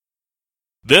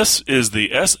This is the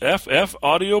SFF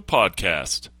Audio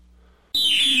Podcast.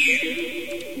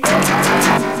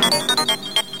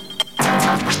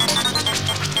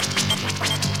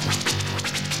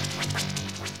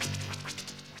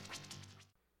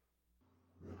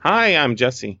 Hi, I'm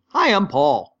Jesse. Hi, I'm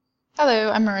Paul.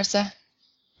 Hello, I'm Marissa.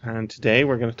 And today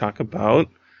we're going to talk about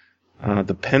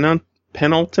the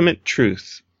Penultimate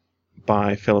Truth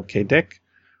by Philip K. Dick,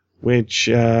 which,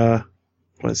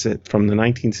 was it from the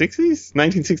 1960s?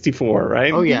 1964,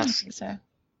 right? Oh, yes. I think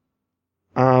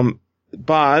so.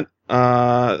 But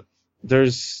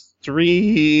there's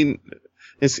three...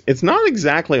 It's not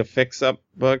exactly a fix-up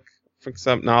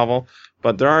novel,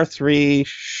 but there are three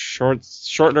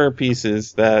shorter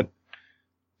pieces that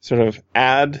sort of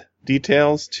add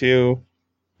details to,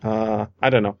 I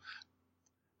don't know.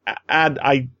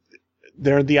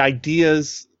 They're the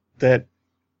ideas that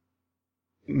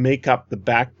make up the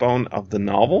backbone of the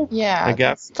novel. Yeah, I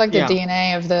guess it's like the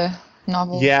DNA of the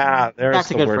novel. Yeah, there's That's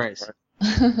the a good word phrase. for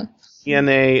it.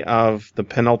 DNA of the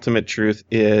Penultimate Truth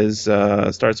is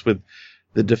starts with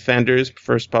The Defenders,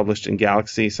 first published in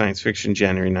Galaxy Science Fiction,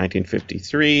 January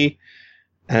 1953,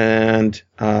 and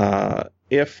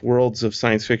If Worlds of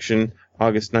Science Fiction,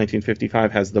 August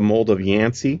 1955, has The Mold of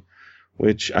Yancey,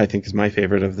 which I think is my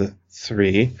favorite of the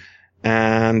three,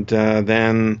 and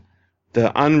then The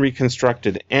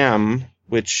Unreconstructed M,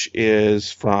 which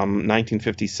is from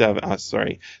 1957.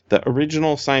 The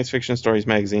Original Science Fiction Stories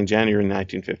magazine, January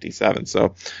 1957.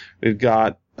 So we've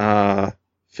got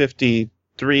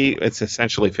 53. It's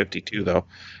essentially 52, though.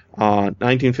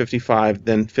 1955,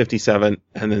 then 57,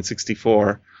 and then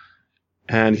 64.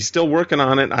 And he's still working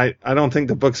on it. I don't think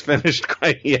the book's finished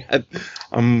quite yet.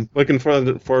 I'm looking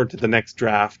forward to the next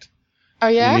draft. Oh,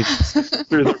 yeah?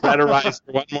 Through the Rederizer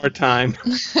one more time.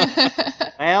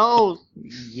 Well,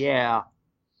 yeah.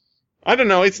 I don't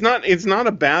know. It's not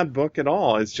a bad book at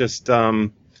all. It's just I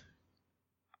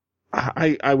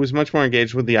was much more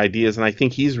engaged with the ideas, and I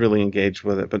think he's really engaged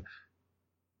with it. But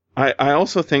I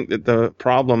also think that the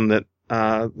problem that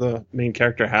the main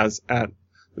character has at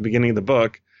the beginning of the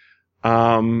book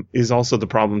is also the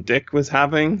problem Dick was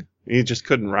having. He just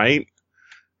couldn't write,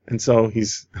 and so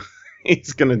he's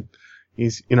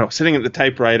sitting at the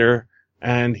typewriter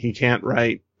and he can't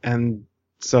write, and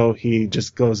so he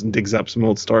just goes and digs up some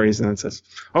old stories and then says,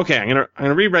 "Okay, I'm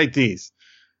gonna rewrite these,"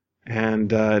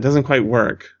 and it doesn't quite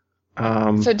work.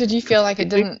 So did you feel like it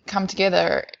didn't come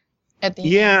together at the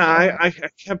end? Yeah,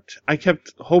 I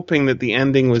kept hoping that the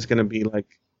ending was going to be like,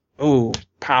 "Oh,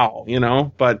 pow,"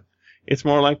 but it's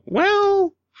more like,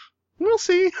 "Well, we'll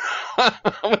see,"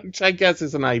 which I guess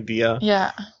is an idea.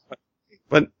 Yeah.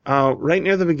 But right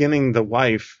near the beginning, the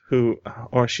wife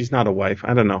or she's not a wife,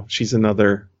 I don't know, she's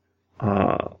another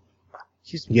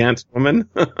She's Yance woman.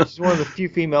 she's one of the few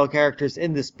female characters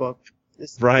in this book.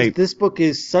 Right. This book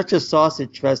is such a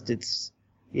sausage fest.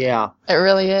 Yeah. It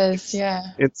really is,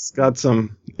 yeah. It's got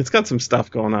some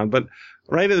stuff going on, but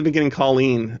right at the beginning,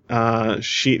 Colleen,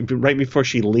 right before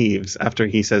she leaves, after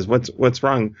he says, "What's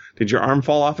wrong? Did your arm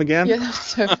fall off again?" Yeah,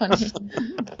 that's so funny.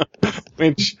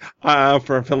 Which,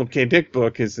 for a Philip K. Dick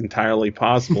book, is entirely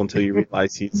possible until you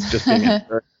realize he's just being a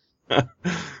jerk.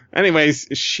 Anyways,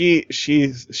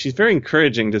 she's very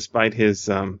encouraging despite his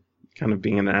kind of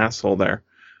being an asshole there.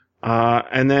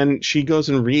 And then she goes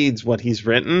and reads what he's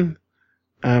written,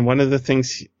 and one of the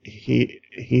things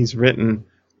he's written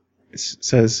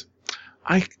says,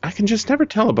 I can just never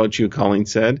tell about you," Colleen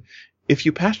said, "if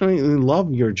you passionately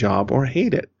love your job or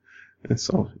hate it." And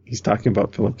so he's talking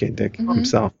about Philip K. Dick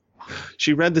himself.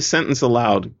 She read the sentence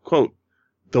aloud, quote,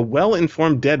 "The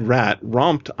well-informed dead rat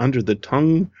romped under the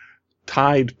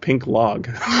tongue-tied pink log."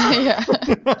 Yeah.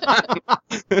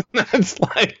 That's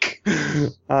like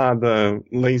the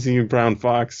lazy brown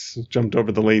fox jumped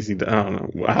over the lazy... I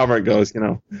don't know, however it goes,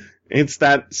 It's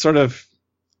that sort of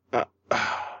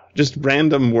just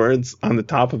random words on the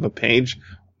top of a page.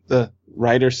 The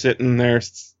writer sitting there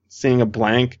seeing a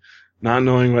blank, not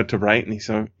knowing what to write,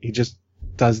 and he just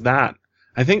does that.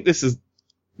 I think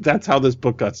that's how this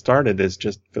book got started, is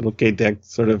just Philip K. Dick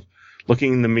sort of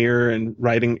looking in the mirror and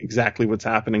writing exactly what's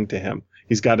happening to him.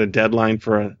 He's got a deadline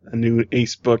for a new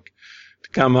Ace book to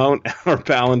come out, or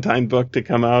Valentine book to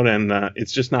come out, and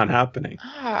it's just not happening.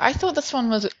 I thought this one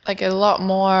was like a lot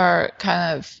more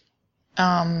kind of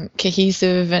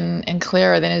cohesive and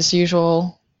clearer than his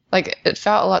usual. Like, it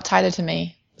felt a lot tighter to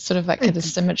me, sort of like the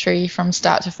symmetry from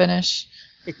start to finish.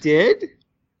 It did?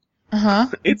 Uh-huh.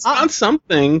 It's not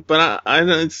something, but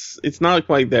it's not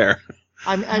quite there.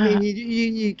 I mean,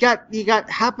 you got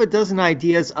half a dozen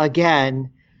ideas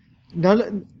again.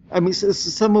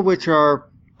 Some of which are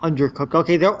undercooked.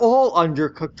 Okay, they're all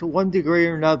undercooked to one degree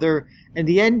or another, and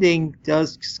the ending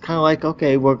does just kind of like,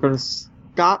 okay, we're going to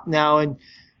stop now, and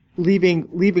leaving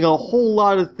a whole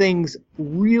lot of things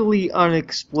really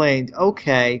unexplained.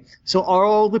 Okay, so are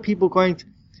all the people going to...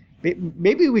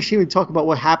 Maybe we should even talk about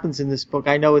what happens in this book.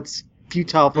 I know it's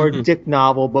futile for a Dick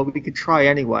novel, but we could try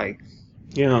anyway.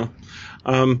 Yeah.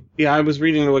 I was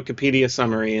reading the Wikipedia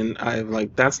summary, and I'm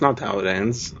like, that's not how it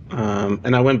ends.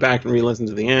 And I went back and re-listened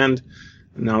to the end.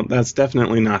 No, that's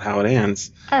definitely not how it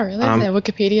ends. Oh, really? The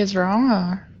Wikipedia's wrong?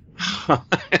 Or?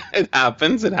 It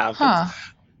happens. Huh.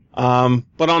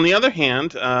 But on the other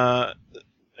hand, the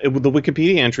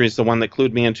Wikipedia entry is the one that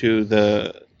clued me into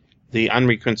the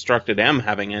unreconstructed M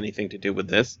having anything to do with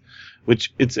this,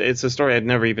 which it's a story I'd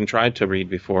never even tried to read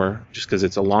before, just because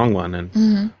it's a long one.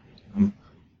 And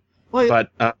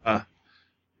but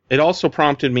it also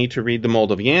prompted me to read The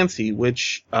Mold of Yancey,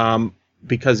 which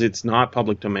because it's not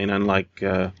public domain, unlike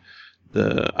the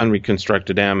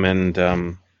unreconstructed M and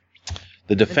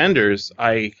the Defenders,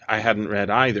 I hadn't read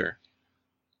either.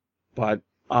 But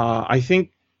I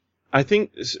think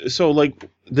so. Like,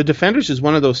 The Defenders is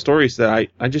one of those stories that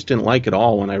I just didn't like at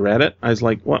all when I read it. I was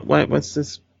like, what's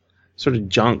this sort of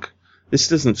junk? This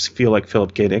doesn't feel like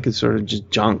Philip K. Dick. It's sort of just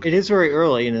junk. It is very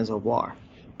early in his war.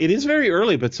 It is very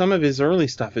early, but some of his early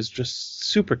stuff is just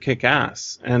super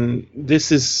kick-ass. And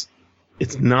it's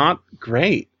not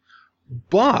great.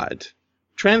 But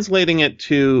translating it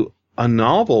to a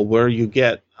novel where you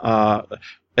get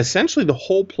essentially the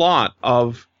whole plot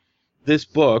of this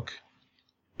book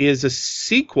is a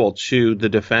sequel to The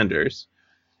Defenders,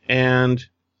 and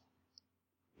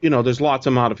there's lots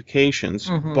of modifications,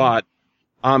 but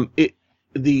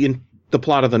the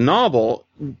plot of the novel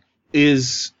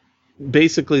is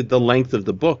basically the length of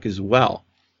the book as well,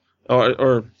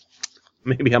 or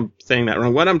maybe I'm saying that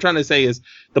wrong. What I'm trying to say is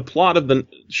the plot of the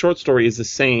short story is the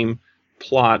same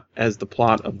plot as the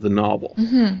plot of the novel.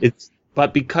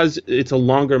 But because it's a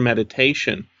longer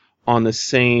meditation on the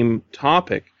same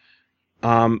topic,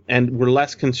 and we're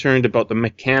less concerned about the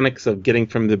mechanics of getting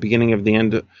from the beginning of the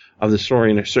end of the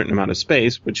story in a certain amount of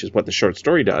space, which is what the short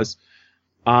story does.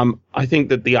 I think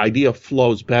that the idea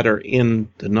flows better in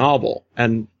the novel,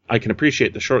 and I can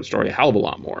appreciate the short story a hell of a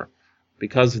lot more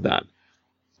because of that.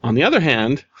 On the other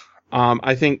hand,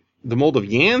 I think The Mold of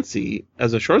Yancey,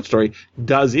 as a short story,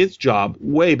 does its job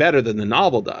way better than the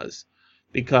novel does,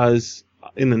 because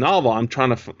in the novel, I'm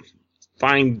trying to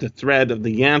find the thread of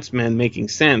the Yance men making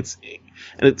sense.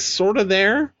 And it's sort of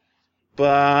there,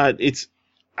 but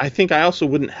I think I also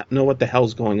wouldn't know what the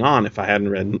hell's going on if I hadn't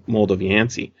read Mold of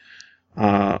Yancey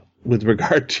with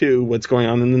regard to what's going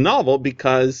on in the novel,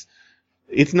 because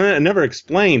it's never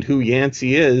explained who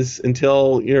Yancey is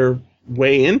until you're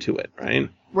way into it, right?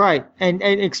 Right, and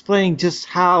explaining just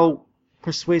how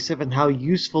persuasive and how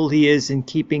useful he is in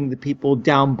keeping the people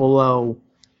down below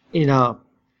in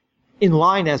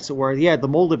line, as it were. Yeah, The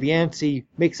Mold of Yancey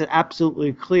makes it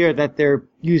absolutely clear that they're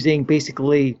using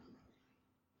basically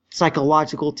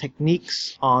psychological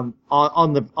techniques on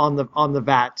the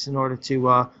vats in order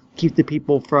to keep the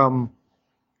people from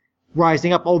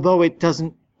rising up. Although it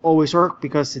doesn't always work,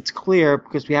 because it's clear,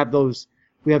 because we have those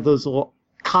little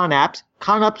con-apps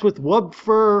with wub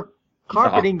fur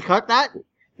carpeting. Cut that.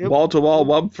 Wall to wall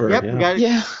wub fur. Yep, we got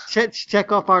to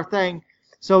check off our thing.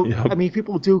 So, I mean,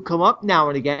 people do come up now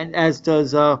and again, as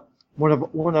does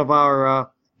one of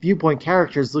our viewpoint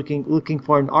characters looking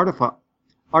for an artifact.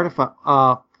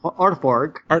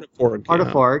 Artiforg.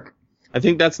 I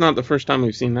think that's not the first time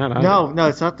we've seen that either. No,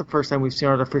 it's not the first time we've seen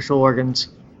artificial organs.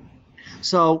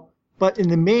 So, but in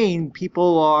the main,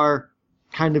 people are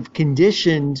kind of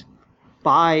conditioned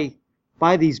by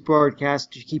these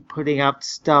broadcasts to keep putting out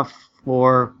stuff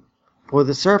for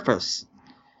the surface.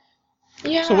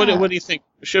 Yeah. So what do you think?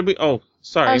 Should we? Oh,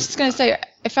 sorry. I was just going to say,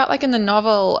 it felt like in the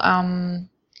novel, I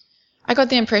got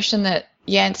the impression that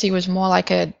Yancey was more like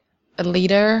a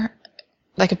leader,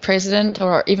 like a president,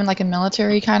 or even like a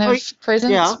military kind of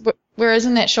presence. Yeah. Whereas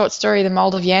in that short story, The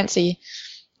Mold of Yancey,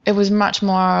 it was much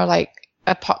more like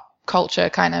a pop culture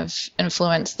kind of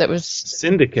influence that was...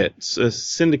 syndicate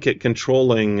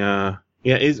controlling, sort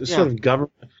of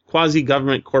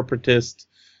quasi-government corporatist.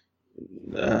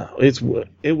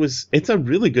 It's a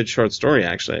really good short story,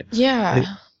 actually.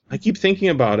 Yeah. I keep thinking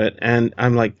about it, and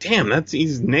I'm like, damn,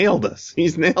 he's nailed us.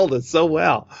 He's nailed us so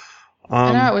well.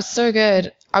 I know, it was so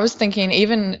good. I was thinking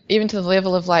even to the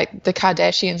level of like the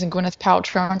Kardashians and Gwyneth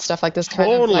Paltrow and stuff like this,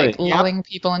 kind of like lulling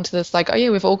people into this, like, oh yeah,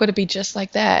 we've all got to be just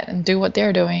like that and do what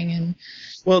they're doing. And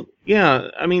well, yeah,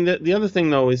 I mean, the other thing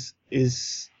though is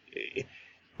it's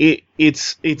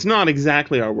not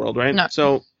exactly our world, right? No.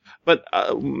 So But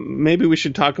maybe we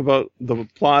should talk about the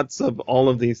plots of all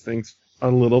of these things a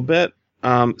little bit.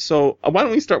 So why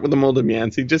don't we start with the Mold of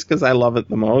Yancey, just because I love it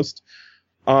the most.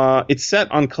 It's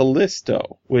set on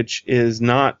Callisto, which is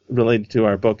not related to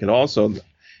our book at all. So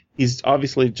he's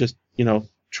obviously just,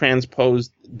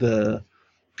 transposed the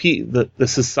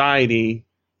society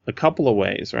a couple of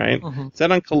ways, right? Mm-hmm.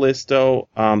 Set on Callisto,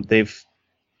 they've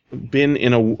been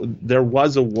there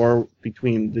was a war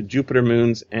between the Jupiter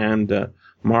moons and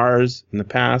Mars in the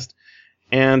past,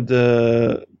 and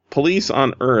the police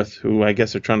on Earth, who I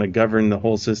guess are trying to govern the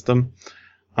whole system,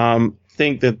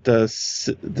 think that the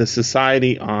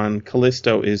society on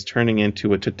Callisto is turning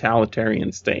into a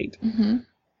totalitarian state. Mm-hmm.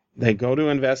 They go to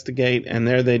investigate, and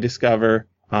there they discover,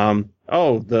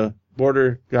 the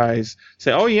border guys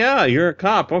say, "Oh yeah, you're a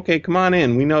cop. Okay, come on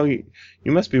in. We know you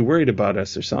must be worried about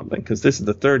us or something, because this is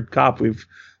the third cop we've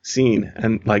seen."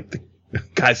 And like the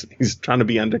guy's, he's trying to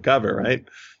be undercover, right?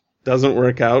 Doesn't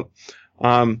work out.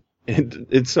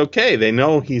 It's okay. They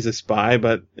know he's a spy,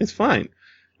 but it's fine.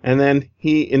 And then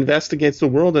he investigates the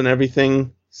world, and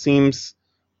everything seems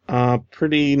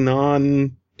pretty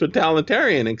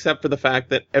non-totalitarian, except for the fact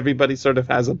that everybody sort of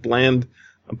has a bland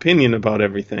opinion about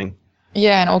everything.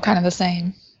 Yeah, and all kind of the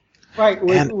same. Right,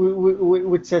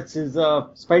 which sets his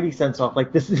spidey sense off.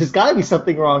 Like, there's got to be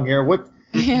something wrong here. What?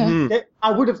 Yeah.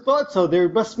 I would have thought so. There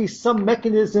must be some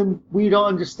mechanism we don't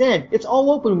understand. It's all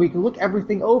open. We can look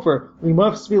everything over. We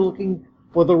must be looking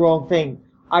for the wrong thing.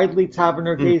 Idly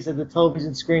Taverner gazed at the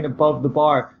television screen above the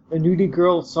bar. The nudie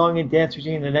girl song and dance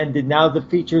routine had ended. Now the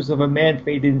features of a man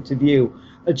faded into view.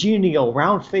 A genial,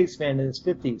 round-faced man in his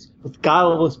 50s, with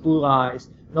guileless blue eyes,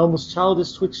 an almost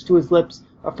childish twitch to his lips,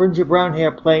 a fringe of brown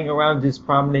hair playing around his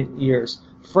prominent ears.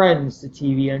 "Friends," the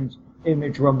TV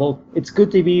image rumbled. "It's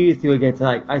good to be with you again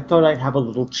tonight. I thought I'd have a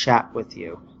little chat with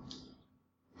you."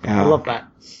 Yeah. I love that.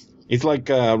 He's like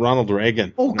Ronald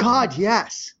Reagan. Oh God,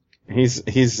 yes. He's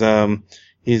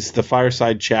the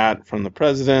fireside chat from the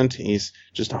president. He's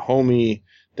just a homey,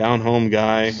 down-home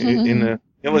guy. In the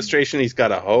illustration, he's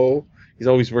got a hoe. He's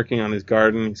always working on his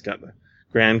garden. He's got a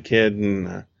grandkid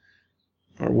and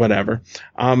or whatever.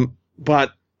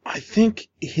 But I think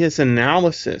his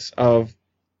analysis of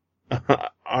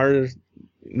our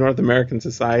North American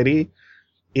society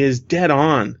is dead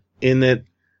on, in that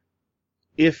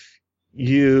if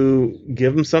you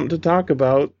give them something to talk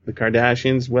about, the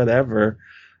Kardashians, whatever,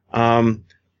 and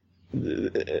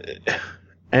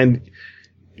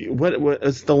what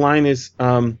the line is,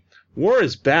 war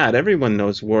is bad. Everyone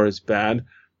knows war is bad,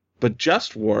 but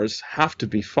just wars have to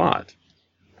be fought.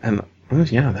 And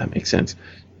yeah, that makes sense.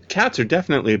 Cats are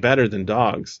definitely better than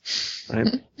dogs,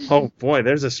 right? Oh boy,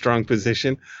 there's a strong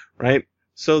position, right?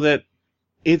 So that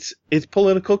it's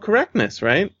political correctness,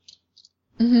 right?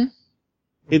 Mm-hmm.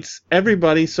 It's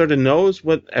everybody sort of knows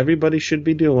what everybody should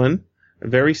be doing. A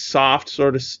very soft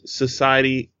sort of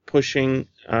society pushing,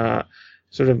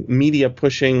 sort of media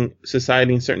pushing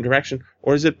society in a certain direction,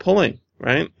 or is it pulling,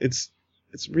 right? It's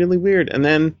really weird. And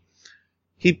then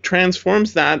he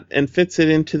transforms that and fits it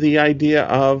into the idea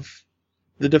of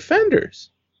the Defenders,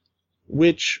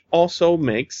 which also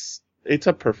makes it's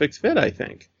a perfect fit, I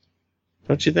think.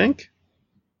 Don't you think?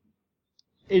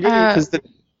 It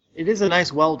is a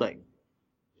nice welding.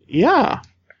 Yeah.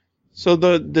 So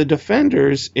the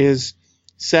Defenders is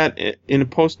set in a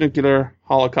post-nuclear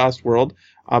Holocaust world.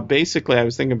 Basically, I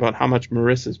was thinking about how much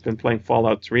Marissa's been playing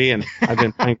Fallout 3, and I've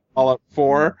been playing Fallout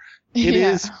 4.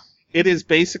 It is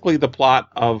basically the plot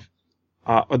of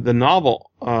the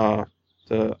novel.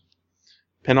 The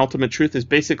Penultimate Truth is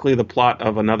basically the plot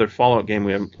of another Fallout game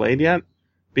we haven't played yet,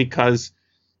 because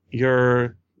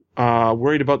you're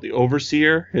worried about the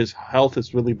Overseer. His health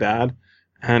is really bad,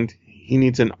 and he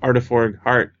needs an Artiforg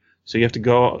heart. So you have to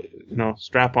go,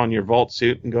 strap on your vault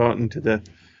suit and go out into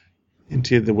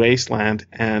the wasteland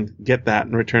and get that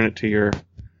and return it to your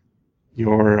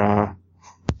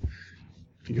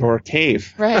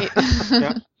cave. Right.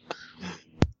 Yeah.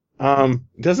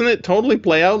 Doesn't it totally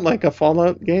play out like a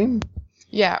Fallout game?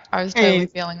 Yeah, I was totally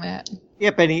feeling that.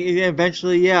 Yep, and he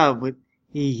eventually,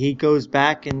 he goes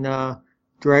back and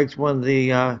drags one of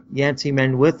the Yancey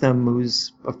men with him,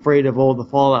 who's afraid of all the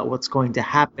fallout, what's going to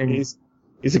happen.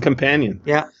 He's a companion.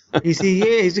 Yeah, he's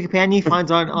a companion he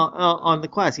finds on the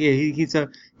quest. Yeah, he's a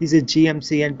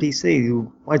GMC NPC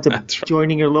who winds up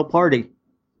joining your little party.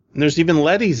 And there's even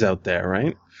Letties out there,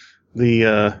 right?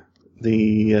 The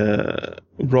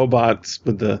robots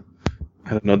with the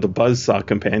buzzsaw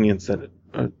companions that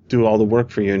do all the work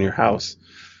for you in your house.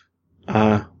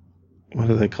 What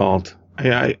are they called?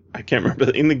 I can't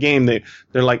remember. In the game,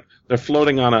 they're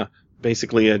floating on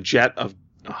basically a jet of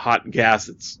hot gas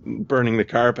that's burning the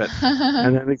carpet.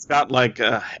 And then he's got like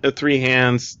 3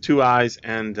 hands, 2 eyes,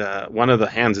 and one of the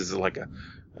hands is like a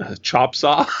chop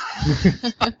saw.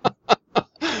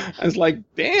 I was like,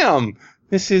 damn,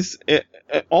 this is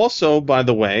also, by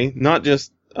the way, not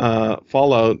just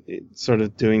Fallout sort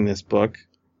of doing this book.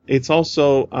 It's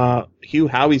also Hugh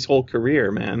Howey's whole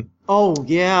career, man. Oh,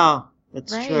 yeah.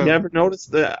 That's Right. true. You never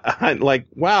noticed that? Like,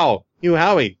 wow, Hugh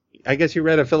Howey. I guess you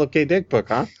read a Philip K. Dick book,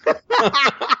 huh?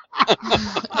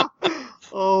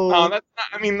 Oh, That's not,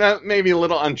 I mean, that may be a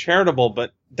little uncharitable,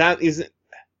 but that isn't.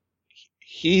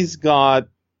 He's got.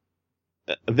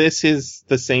 This is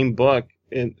the same book,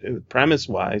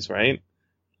 premise-wise, right?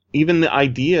 Even the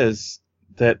ideas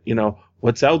that,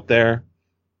 what's out there,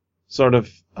 sort of,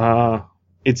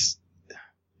 it's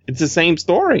the same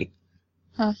story.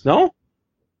 Huh. No?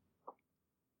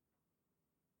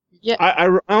 Yeah. I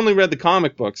only read the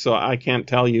comic book, so I can't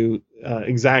tell you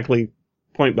exactly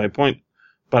point by point.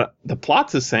 But the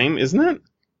plot's the same, isn't it?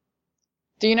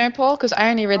 Do you know, Paul? Because I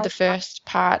only read the first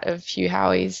part of Hugh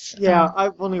Howey's. yeah.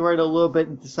 I've only read a little bit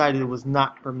and decided it was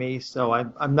not for me, so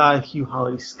I'm not a Hugh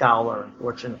Howey scholar,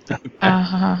 unfortunately.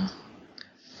 Uh-huh.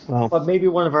 Well, But maybe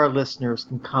one of our listeners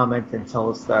can comment and tell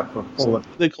us that for full. what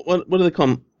do they call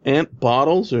them? Ant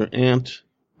bottles or ant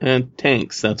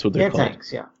tanks? That's what they're Yeah, called.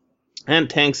 thanks. Yeah. And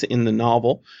tanks in the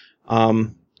novel.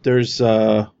 There's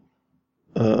what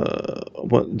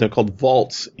they're called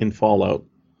vaults in Fallout.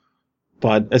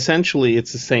 But essentially,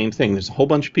 it's the same thing. There's a whole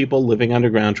bunch of people living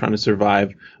underground trying to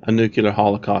survive a nuclear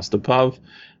holocaust above.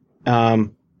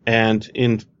 And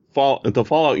in the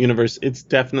Fallout universe, it's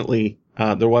definitely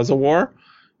there was a war.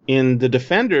 In the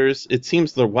Defenders, it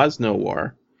seems there was no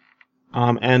war.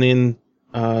 And in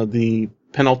the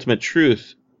Penultimate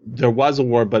Truth, there was a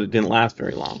war, but it didn't last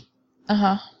very long.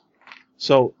 Uh-huh.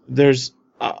 So there's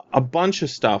a bunch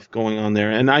of stuff going on there,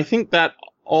 and I think that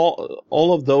all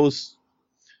of those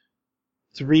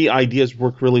 3 ideas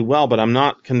work really well. But I'm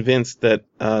not convinced that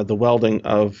the welding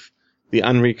of the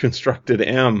unreconstructed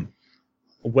M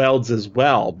welds as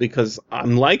well, because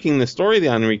I'm liking the story of the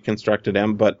unreconstructed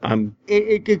M, but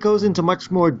It goes into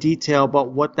much more detail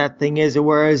about what that thing is,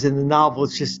 whereas in the novel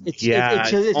it's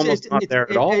almost not there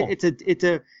at all.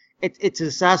 It's an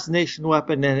assassination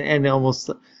weapon and almost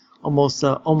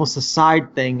a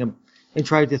side thing, and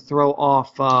tried to throw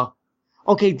off.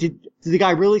 Okay, did the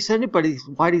guy really send it? But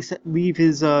why did he leave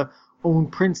his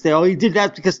own prints there? Oh, he did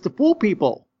that just to fool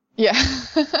people. Yeah.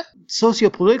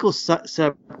 Sociopolitical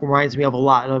setup reminds me of a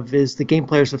lot of is the Game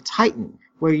Players of Titan,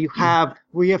 where you have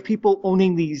people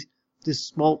owning this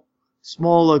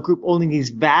small group owning these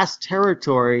vast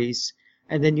territories,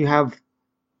 and then you have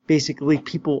basically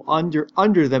people under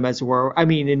them, as it were. I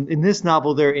mean, in this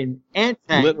novel, they're in ant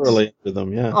tanks. literally under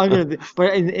them, yeah.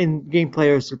 But in Game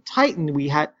Players of Titan,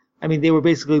 they were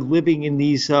basically living in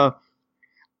these.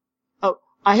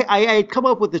 I had come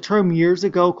up with the term years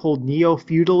ago called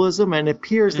neo-feudalism, and it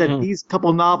appears that these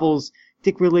couple novels,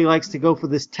 Dick really likes to go for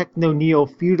this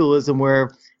techno-neo-feudalism where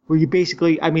you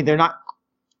basically, they're not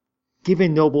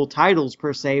given noble titles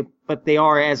per se, but they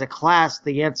are as a class,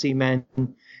 the Yancey men,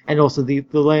 and also the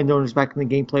landowners back in the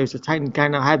Game Players of Titan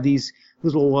kind of have these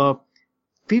little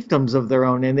fiefdoms of their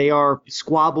own, and they are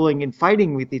squabbling and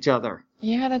fighting with each other.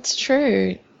 Yeah, that's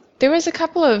true. There was a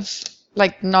couple of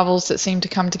novels that seemed to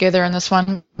come together in this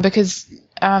one, because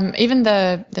even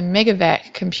the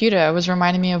Megavac computer was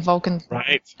reminding me of Vulcan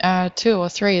Right. 2 or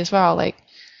 3 as well.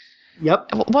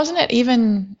 Yep. Wasn't it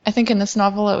even, I think in this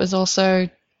novel it was also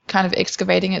kind of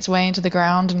excavating its way into the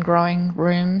ground and growing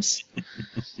rooms.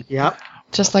 Yep.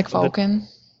 Just like Vulcan.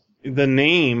 The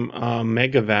name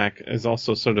Megavac is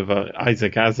also sort of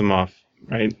Isaac Asimov,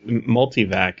 right?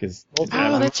 Multivac is.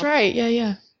 Oh, that's right.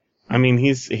 Yeah. I mean,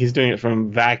 he's doing it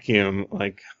from vacuum,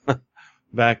 like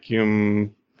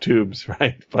vacuum tubes,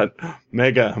 right? But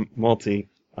mega multi,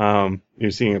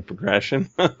 you're seeing a progression.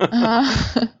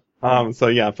 So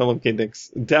yeah, Philip K. Dick's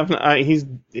definitely.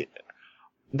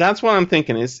 That's what I'm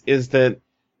thinking is that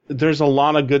there's a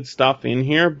lot of good stuff in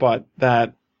here, but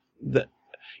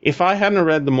if I hadn't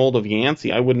read The Mold of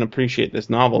Yancey, I wouldn't appreciate this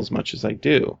novel as much as I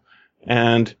do,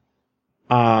 and.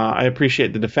 I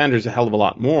appreciate the Defenders a hell of a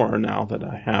lot more now that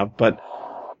I have, but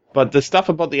the stuff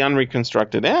about the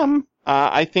unreconstructed M,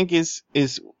 I think is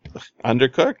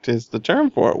undercooked is the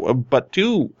term for it, but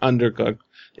too undercooked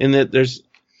in that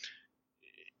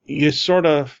you sort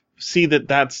of see that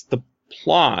that's the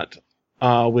plot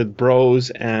with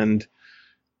Brose and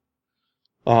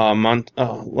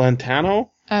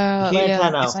Lantano.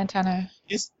 Lantano.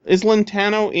 Is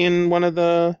Lantano in one of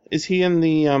the? Is he in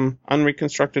the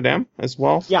unreconstructed M as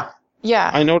well? Yeah.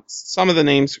 Yeah. I noticed some of the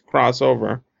names cross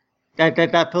over.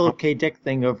 That Philip K. Dick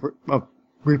thing of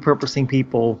repurposing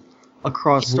people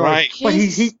across stories. Right. But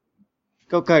he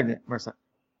go ahead, Marissa.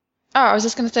 Oh, I was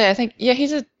just gonna say, I think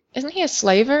isn't he a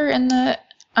slaver in the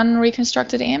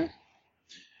unreconstructed M?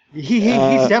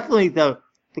 He's definitely the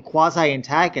quasi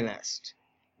antagonist.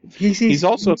 He's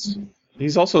also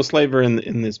a slaver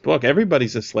in this book.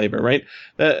 Everybody's a slaver, right?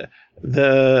 The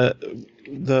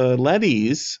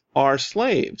leadys are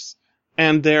slaves,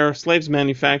 and they're slaves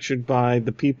manufactured by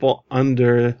the people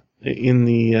under in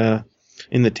the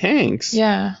tanks.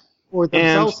 Yeah. Or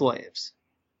themselves slaves.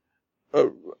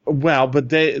 Well, but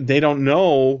they don't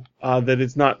know that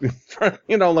it's not,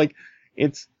 like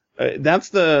it's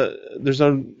there's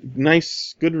a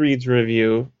nice Goodreads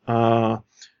review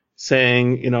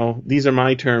saying, these are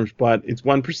my terms, but it's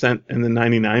 1% and the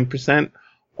 99%.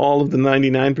 All of the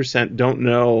 99% don't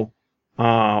know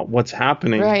what's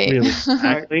happening really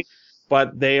exactly,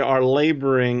 but they are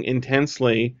laboring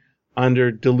intensely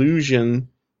under delusion,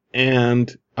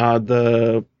 and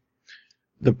the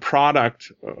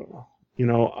product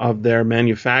of their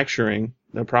manufacturing,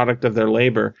 the product of their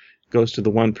labor, goes to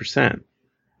the 1%.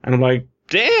 And I'm like,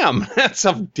 damn, that's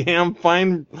a damn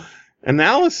fine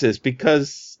analysis,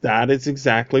 because that is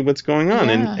exactly what's going on.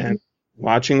 Yeah. And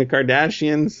watching the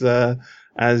Kardashians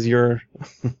as your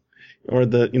or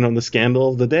the scandal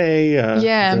of the day.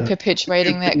 And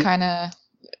perpetuating that kind of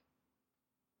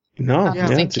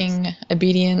unthinking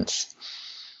obedience.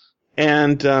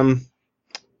 And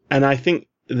I think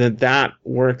that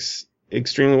works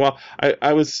extremely well.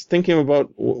 I was thinking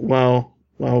about, while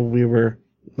we were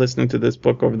listening to this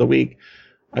book over the week,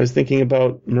 I was thinking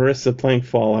about Marissa playing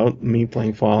Fallout, me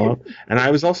playing Fallout, and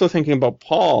I was also thinking about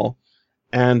Paul,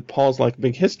 and Paul's like a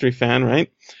big history fan, right?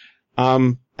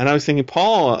 And I was thinking,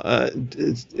 Paul,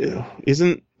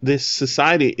 isn't this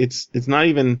society, it's not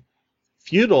even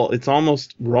feudal, it's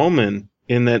almost Roman,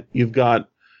 in that you've got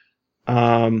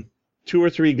 2 or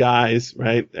 3 guys,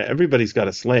 right? Everybody's got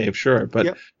a slave, sure,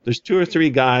 but there's 2 or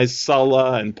 3 guys,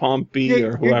 Sulla and Pompey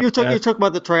or whoever. You're talking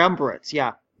about the triumvirates,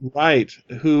 yeah. Right,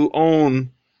 who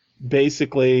own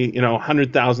basically,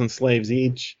 100,000 slaves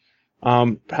each,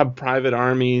 have private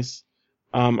armies,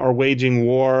 are waging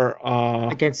war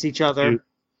against each other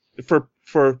for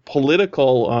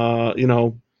political,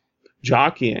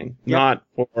 jockeying, not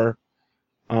for,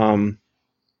 and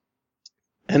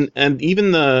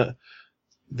even the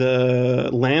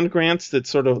land grants, that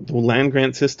sort of the land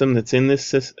grant system that's in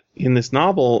this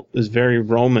novel is very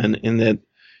Roman, in that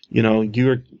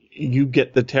you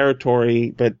get the territory,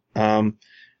 but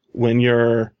when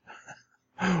your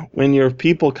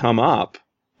people come up,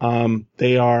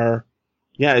 they are,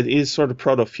 it is sort of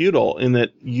proto-feudal, in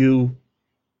that you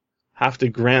have to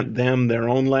grant them their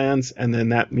own lands, and then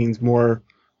that means more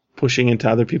pushing into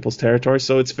other people's territory.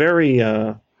 So it's very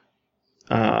And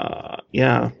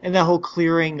that whole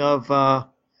clearing of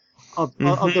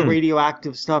the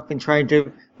radioactive stuff and trying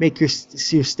to make your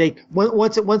stake.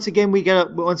 Once again we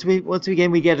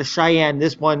get a Cheyenne,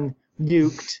 this one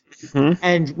nuked,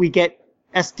 and we get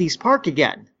Estes Park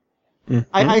again.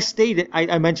 I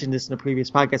mentioned this in a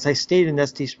previous podcast. I stayed in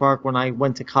Estes Park when I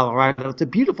went to Colorado. It's a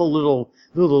beautiful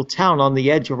little town on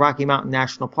the edge of Rocky Mountain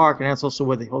National Park, and that's also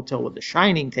where the hotel with The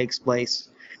Shining takes place.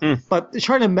 But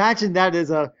trying to imagine that as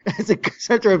a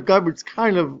center of government's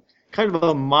kind of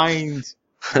a mind.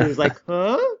 It was like,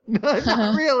 huh?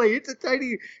 Not really. It's a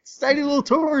tiny little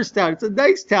tourist town. It's a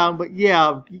nice town, but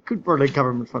yeah, you could run a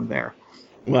government from there.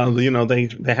 Well, they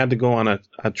had to go on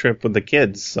a trip with the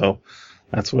kids, so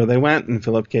that's where they went, and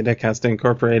Philip K. Dick has to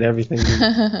incorporate everything.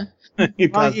 He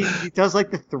does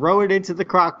like to throw it into the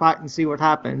crock pot and see what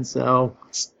happens.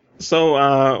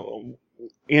 So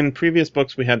in previous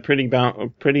books we had Pretty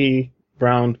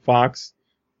Brown Fox,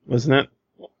 wasn't it?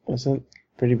 Wasn't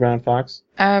Pretty Brown Fox?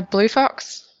 Blue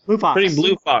Fox. Blue Fox. Pretty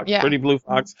Blue Fox. Yeah. Pretty Blue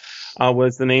Fox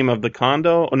was the name of the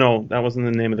condo. Oh, no, that wasn't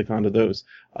the name of the condo. Those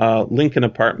Lincoln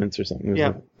Apartments or something.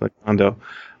 Yeah. The condo.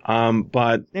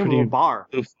 But Pretty bar.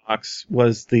 Blue Fox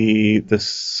was the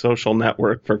social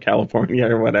network for California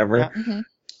or whatever. Yeah. Mm-hmm.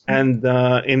 And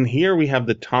in here we have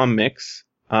the Tom Mix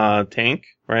tank,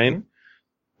 right? Mm-hmm.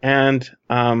 And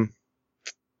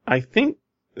I think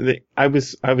I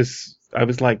was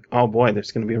like, oh boy,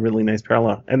 there's going to be a really nice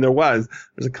parallel, and there's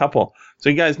a couple. So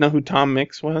you guys know who Tom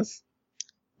Mix was?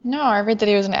 No, I read that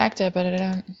he was an actor, but I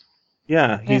don't.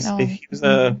 Yeah, he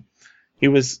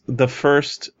was the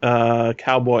first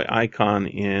cowboy icon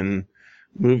in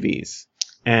movies,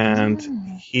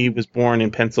 and he was born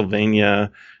in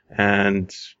Pennsylvania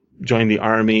and joined the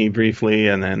army briefly,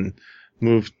 and then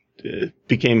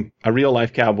became a real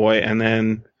life cowboy, and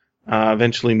then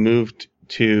eventually moved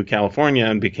to California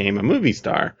and became a movie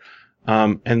star.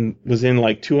 and was in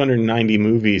like 290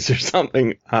 movies or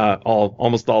something.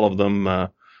 Almost all of them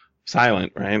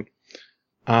silent, right?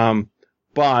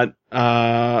 But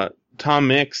Tom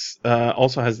Mix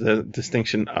also has the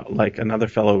distinction, like another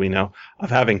fellow we know, of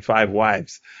having 5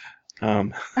 wives.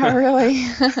 Oh, really?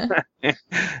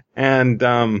 And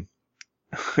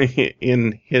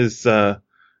in his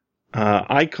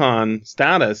icon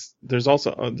status, there's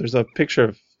a picture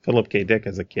of Philip K. Dick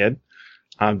as a kid,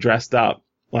 dressed up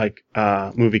like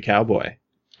a movie cowboy,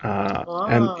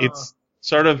 and it's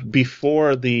sort of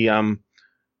before the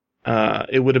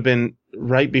it would have been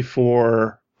right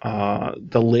before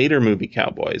the later movie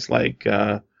cowboys, like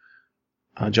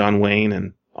John Wayne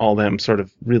and all them, sort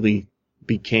of really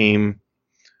became,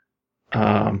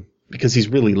 because he's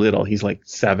really little. He's like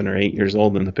 7 or 8 years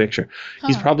old in the picture. Huh.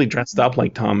 He's probably dressed up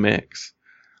like Tom Mix,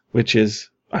 which is,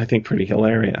 I think, pretty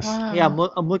hilarious. Wow. Yeah,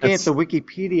 I'm looking at the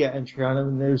Wikipedia entry on him,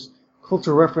 and there's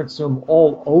cultural reference to him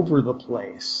all over the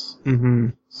place. Mm-hmm.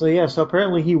 So yeah, so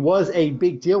apparently he was a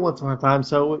big deal once upon a time.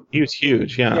 So he was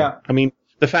huge. Yeah. I mean,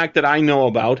 the fact that I know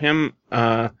about him,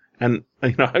 and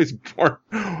I was born.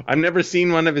 I've never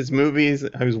seen one of his movies.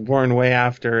 I was born way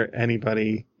after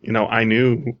anybody I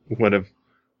knew would have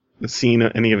seen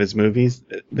any of his movies.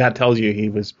 That tells you he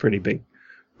was pretty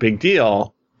big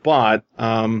deal. But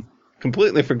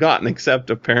completely forgotten.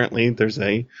 Except apparently there's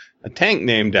a tank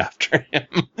named after him.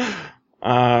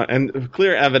 And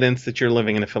clear evidence that you're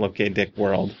living in a Philip K. Dick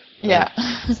world. Yeah.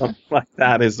 Something like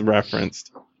that is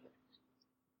referenced.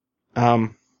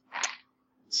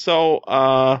 So,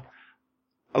 I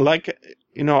want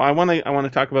to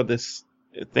talk about this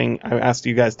thing. I asked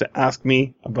you guys to ask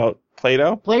me about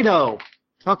Plato. Talk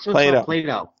to us about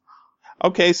Plato.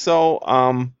 Okay,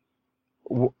 so,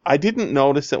 I didn't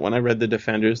notice it when I read The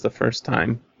Defenders the first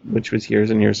time, which was years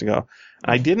and years ago.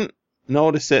 I didn't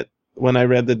notice it when I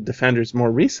read The Defenders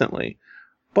more recently.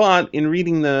 But in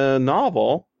reading the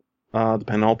novel, The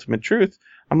Penultimate Truth,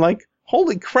 I'm like,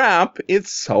 holy crap,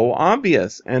 it's so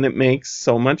obvious, and it makes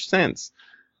so much sense.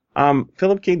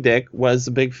 Philip K. Dick was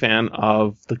a big fan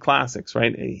of the classics,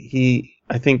 right?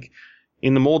 I think,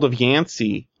 in The Mold of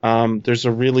Yancey, there's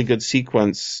a really good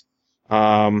sequence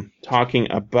talking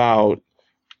about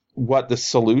what the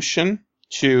solution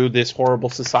to this horrible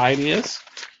society is,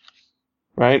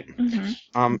 right?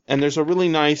 Mm-hmm. And there's a really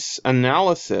nice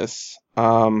analysis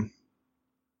of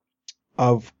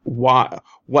what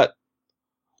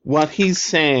he's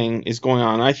saying is going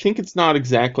on. I think it's not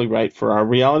exactly right for our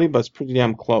reality, but it's pretty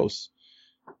damn close.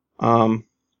 And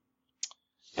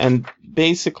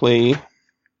basically,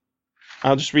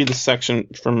 I'll just read the section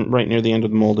from right near the end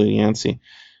of The Mold of Yancey.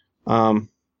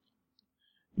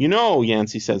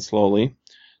 Yancey said slowly,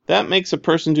 that makes a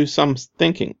person do some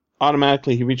thinking.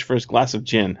 Automatically, he reached for his glass of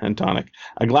gin and tonic,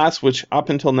 a glass which up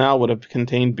until now would have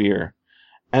contained beer.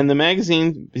 And the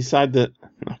magazine beside it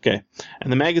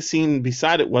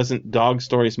wasn't Dog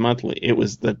Stories Monthly. It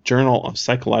was the Journal of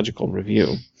Psychological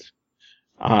Review.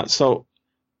 So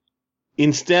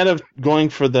instead of going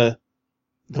for the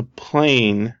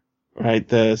plain, right,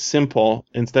 the simple,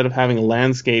 instead of having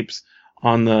landscapes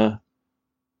on the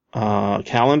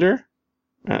calendar,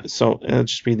 so I'll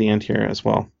just read the end here as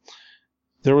well.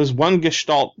 There was one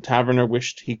Gestalt taverner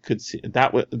wished he could see.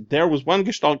 There was one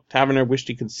Gestalt taverner wished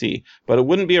he could see, but it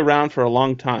wouldn't be around for a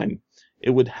long time.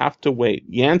 It would have to wait.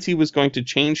 Yancey was going to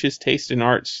change his taste in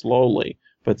art slowly,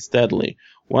 but steadily.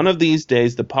 One of these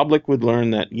days, the public would learn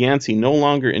that Yancey no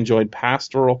longer enjoyed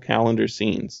pastoral calendar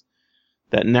scenes,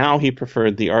 that now he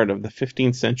preferred the art of the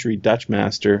 15th century Dutch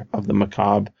master of the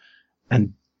macabre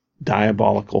and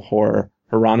diabolical horror,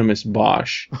 Hieronymus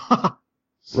Bosch.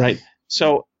 Right?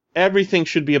 So everything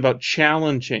should be about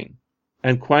challenging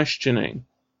and questioning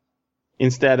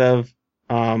instead of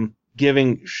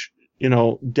giving,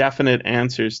 definite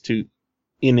answers to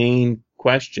inane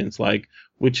questions like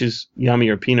which is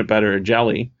yummier, peanut butter or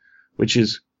jelly, which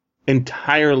is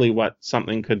entirely what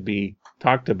something could be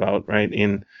talked about, right,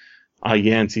 in a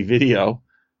Yancey video.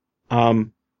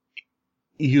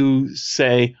 You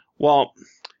say, well,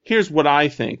 here's what I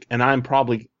think, and I'm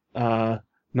probably not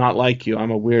like you.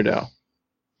 I'm a weirdo.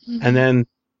 Mm-hmm. And then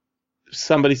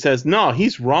somebody says, no,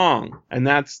 he's wrong. And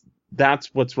that's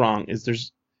what's wrong, is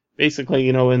there's basically,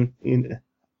 in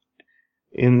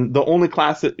the only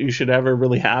class that you should ever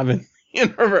really have in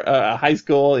high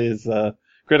school is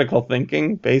critical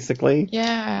thinking, basically.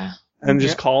 Yeah. And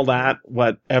just call that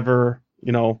whatever,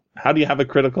 how do you have a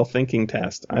critical thinking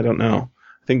test? I don't know.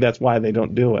 I think that's why they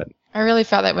don't do it. I really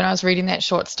felt that when I was reading that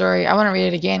short story. I want to read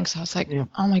it again because I was like,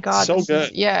 oh my God. So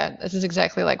good. This is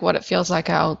exactly like what it feels like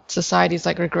our society's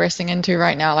like regressing into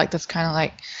right now. Like this kind of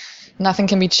like nothing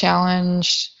can be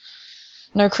challenged.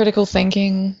 No critical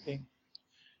thinking.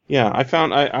 Yeah, I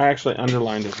actually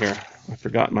underlined it here. I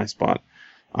forgot my spot.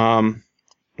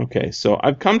 Okay, so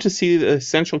I've come to see the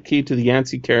essential key to the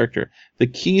Yancey character, the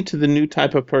key to the new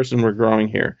type of person we're growing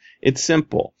here. It's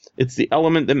simple. It's the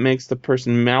element that makes the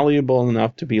person malleable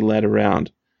enough to be led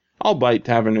around. I'll bite,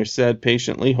 Taverner said,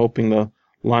 patiently, hoping the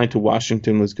line to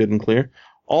Washington was good and clear.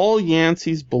 All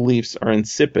Yancey's beliefs are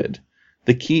insipid.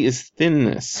 The key is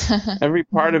thinness. Every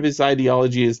part of his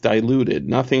ideology is diluted,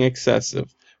 nothing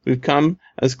excessive. We've come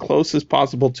as close as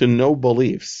possible to no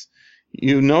beliefs.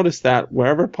 You notice that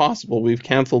wherever possible, we've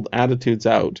canceled attitudes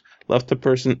out, left the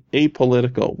person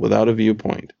apolitical, without a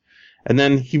viewpoint. And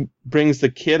then he brings the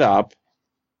kid up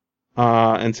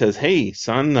and says, hey,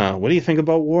 son, what do you think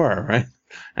about war, right?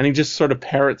 And he just sort of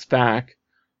parrots back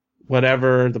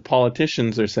whatever the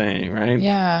politicians are saying, right?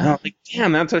 Yeah. And I'm like,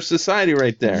 damn, that's our society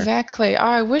right there. Exactly. Oh,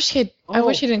 I wish he'd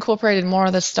incorporated more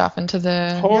of this stuff into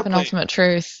the Penultimate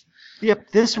Truth.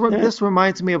 Yep, this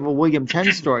reminds me of a William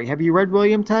Tenn story. Have you read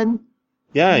William Tenn?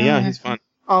 Yeah, he's fun.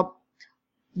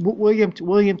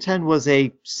 William Tenn was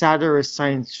a satirist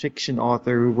science fiction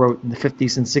author who wrote in the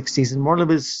 50s and 60s, and one of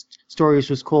his stories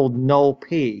was called Null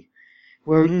P,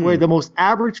 where the most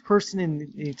average person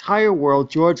in the entire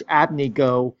world, George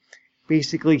Abney-Go,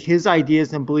 basically his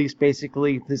ideas and beliefs,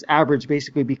 his average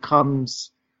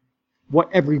becomes what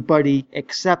everybody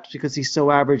accepts because he's so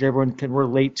average, everyone can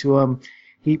relate to him.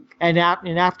 And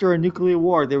after a nuclear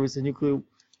war, there was a nuclear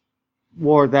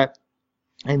war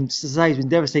and society's been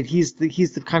devastated. He's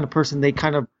the kind of person they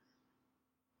kind of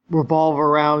revolve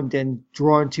around and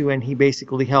drawn to, and he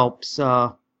basically helps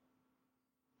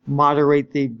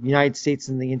moderate the United States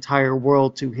and the entire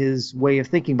world to his way of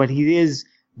thinking. But he is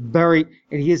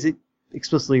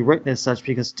explicitly written as such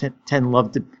because Tenn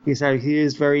loved it. He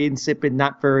is very insipid,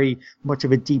 not very much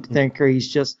of a deep thinker. He's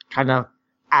just kind of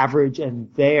average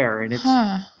and there. And it's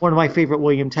one of my favorite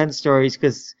William Tenn stories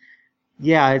because,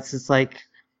 it's just like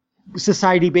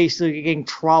society basically getting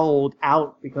trolled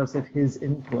out because of his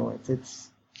influence.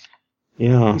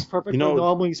 He's perfectly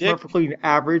normal, he's perfectly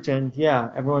average, and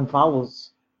everyone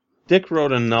follows. Dick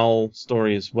wrote a Null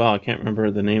story as well. I can't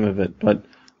remember the name of it, but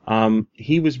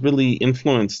he was really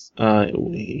influenced.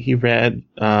 He read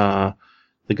the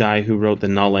guy who wrote the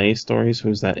Null A stories,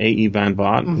 who's that A.E. Van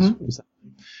Vogt.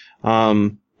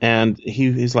 And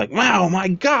he's like, wow, my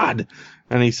God!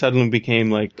 And he suddenly became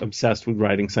like obsessed with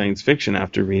writing science fiction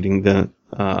after reading the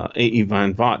A.E.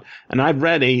 Van Vogt. And I've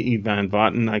read A.E. Van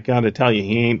Vogt, and I gotta tell you,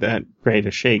 he ain't that great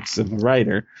a shakes of a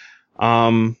writer.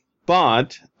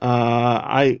 But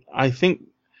I think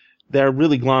they're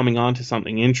really glomming onto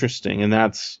something interesting, and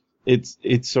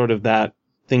it's sort of that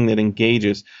thing that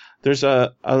engages. There's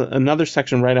another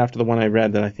section right after the one I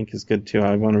read that I think is good too.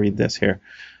 I want to read this here.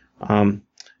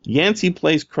 Yancey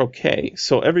plays croquet,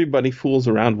 so everybody fools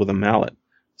around with a mallet.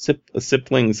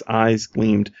 Sipling's eyes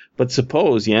gleamed. But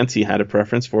suppose Yancey had a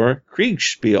preference for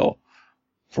Kriegspiel.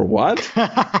 For what?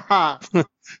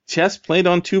 Chess played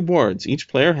on two boards. Each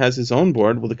player has his own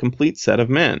board with a complete set of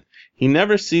men. He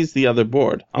never sees the other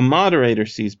board. A moderator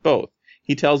sees both.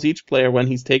 He tells each player when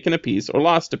he's taken a piece or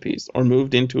lost a piece, or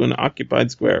moved into an occupied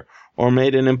square, or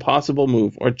made an impossible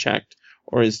move, or checked,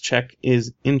 or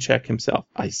is in check himself.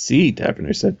 I see,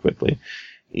 Taverner said quickly.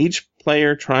 Each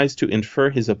player tries to infer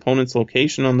his opponent's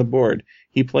location on the board.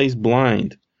 He plays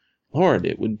blind. Lord,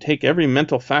 it would take every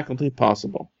mental faculty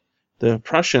possible. The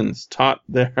Prussians taught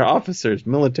their officers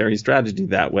military strategy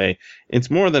that way.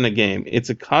 It's more than a game. It's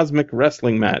a cosmic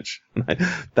wrestling match.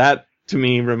 That, to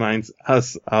me, reminds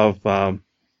us of, wasn't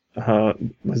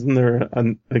there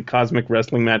a cosmic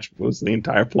wrestling match was the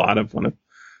entire plot of one of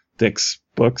Dick's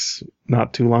books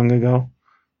not too long ago?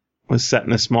 Was set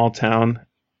in a small town.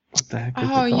 What the heck is it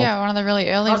called? One of the really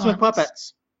early Cosmic ones.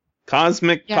 Puppets.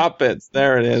 Cosmic Puppets.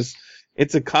 There it is.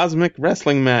 It's a cosmic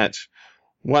wrestling match.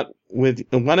 What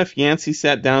if Yancey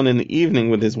sat down in the evening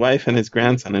with his wife and his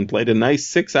grandson and played a nice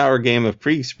 6-hour game of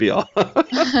Kriegspiel?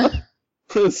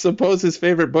 Suppose his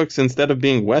favorite books, instead of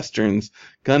being westerns,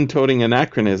 gun-toting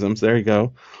anachronisms, there you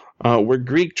go, were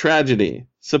Greek tragedy.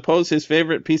 Suppose his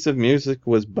favorite piece of music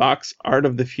was Bach's Art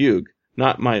of the Fugue,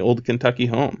 not My Old Kentucky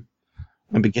Home.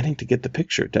 I'm beginning to get the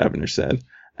picture, Taverner said,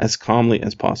 as calmly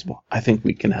as possible. I think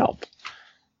we can help.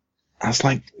 I was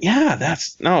like,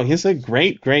 he's a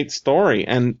great, great story.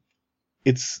 And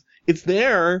it's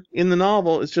there in the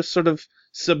novel. It's just sort of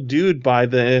subdued by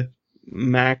the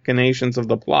machinations of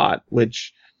the plot,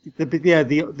 which...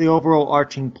 The overall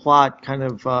arching plot kind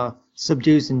of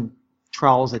subdues and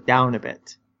trowels it down a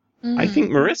bit. Mm-hmm. I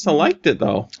think Marissa liked it,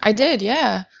 though. I did,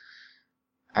 yeah.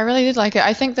 I really did like it.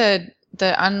 I think the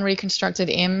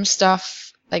unreconstructed M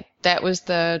stuff, like, that was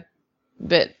the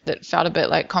bit that felt a bit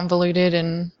like convoluted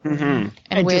and and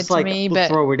weird just like to me. But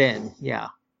throw it in, yeah.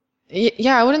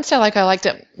 Yeah, I wouldn't say like I liked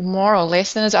it more or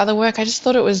less than his other work. I just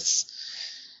thought it was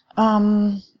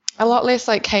a lot less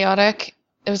like chaotic.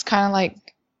 It was kind of like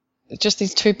just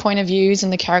these two point of views,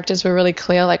 and the characters were really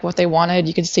clear like what they wanted.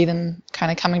 You could see them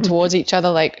kind of coming towards each other.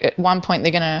 Like at one point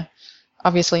they're gonna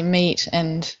obviously meet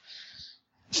and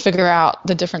figure out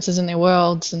the differences in their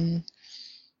worlds, and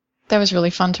that was really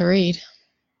fun to read.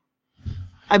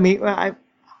 I mean,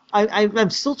 I'm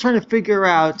still trying to figure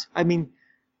out, I mean,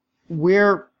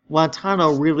 where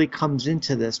Lantano really comes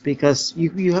into this, because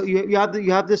you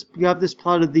have this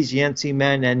plot of these Yancey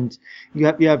men, and you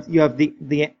have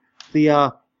the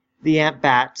ant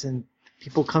bats and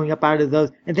people coming up out of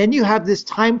those, and then you have this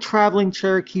time traveling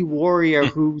Cherokee warrior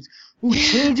who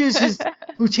changes his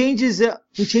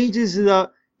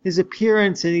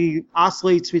appearance, and he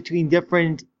oscillates between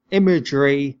different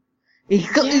imagery. He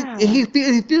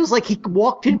feels like he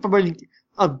walked in from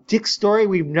a Dick story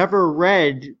we've never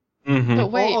read. Mm-hmm.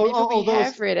 But wait, maybe we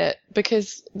have read it,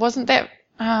 because wasn't that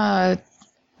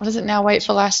what is it now? Wait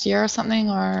for Last Year or something,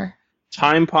 or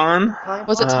Time Pawn?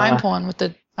 Was it Time Pawn with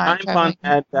the time Pawn traveling?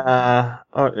 had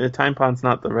Time Pawn's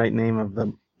not the right name of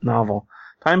the novel.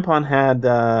 Time Pawn had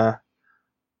the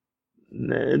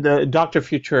Dr.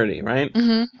 Futurity, right?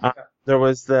 Mm-hmm. There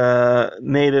was the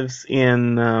natives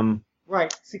in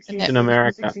Right,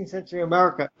 16th century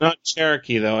America. Not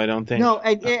Cherokee, though, I don't think. No,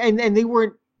 and they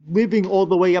weren't living all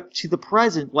the way up to the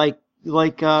present like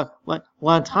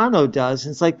Lantano does.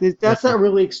 And it's like that's not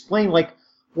really explained. Like,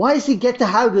 why does he get to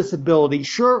have this ability?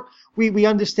 Sure, we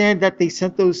understand that they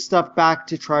sent those stuff back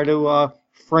to try to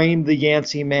frame the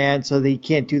Yancey man so that he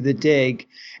can't do the dig.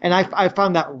 And I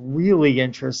found that really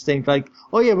interesting. Like,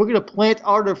 oh yeah, we're gonna plant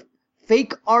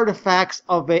fake artifacts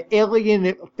of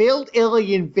failed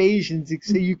alien invasions,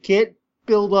 so you can't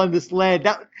build on this land.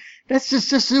 That's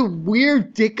just a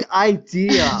weird dick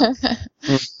idea.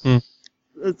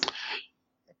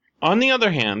 On the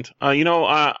other hand,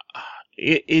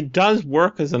 it does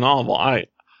work as a novel.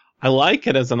 I like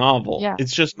it as a novel. Yeah.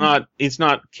 It's just it's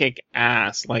not kick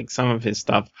ass like some of his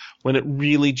stuff when it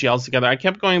really gels together. I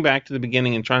kept going back to the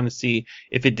beginning and trying to see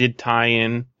if it did tie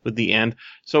in with the end.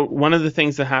 So one of the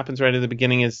things that happens right at the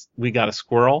beginning is we got a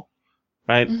squirrel,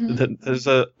 right? Mm-hmm.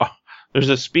 There's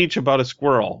a speech about a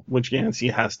squirrel which Yancey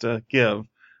has to give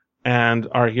and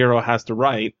our hero has to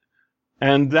write.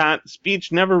 And that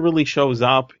speech never really shows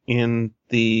up in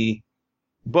the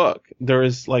book. There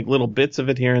is like little bits of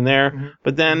it here and there,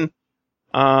 but then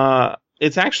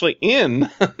it's actually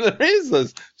in there is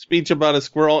this speech about a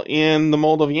squirrel in The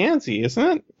Mold of Yancey,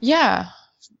 isn't it? Yeah.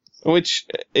 Which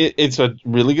it's a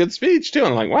really good speech too. And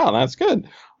I'm like, wow, that's good.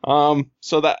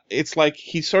 So that it's like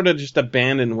he sort of just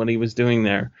abandoned what he was doing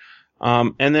there.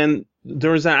 And then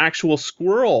there was an actual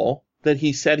squirrel that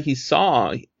he said he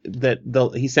saw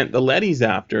that he sent the lettys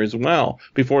after as well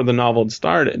before the novel had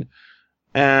started.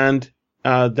 And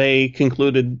they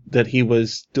concluded that he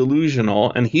was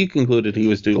delusional, and he concluded he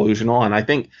was delusional, and I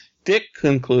think Dick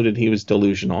concluded he was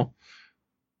delusional.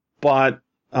 But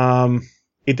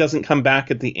it doesn't come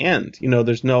back at the end. You know,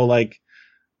 there's no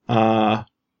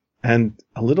and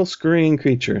a little scurrying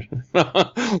creature.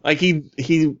 Like he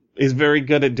is very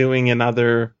good at doing in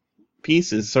other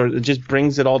pieces, so it just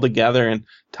brings it all together and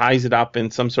ties it up in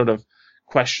some sort of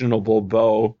questionable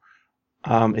bow.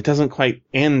 It doesn't quite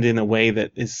end in a way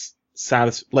that is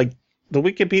like the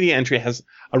Wikipedia entry has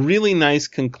a really nice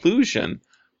conclusion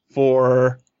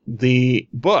for the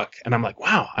book, and I'm like,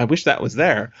 wow, I wish that was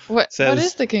there. What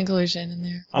is the conclusion in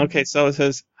there? Okay, so it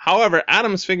says, however,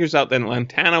 Adams figures out that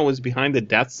Lantano was behind the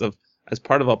deaths as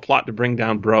part of a plot to bring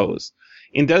down Bros.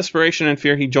 In desperation and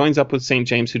fear, he joins up with St.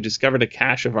 James, who discovered a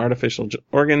cache of artificial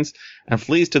organs, and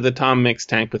flees to the Tom Mix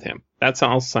tank with him. That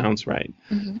all sounds right.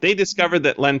 Mm-hmm. They discovered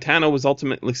that Lantano was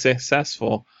ultimately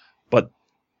successful, but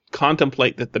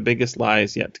contemplate that the biggest lie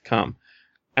is yet to come.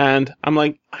 And I'm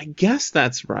like, I guess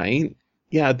that's right.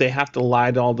 Yeah, they have to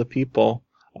lie to all the people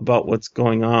about what's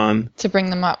going on. To bring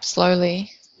them up slowly.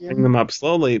 Bring them up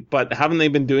slowly. But haven't they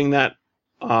been doing that?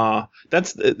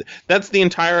 That's the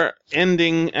entire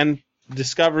ending and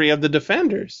discovery of the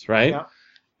Defenders, right? Yeah.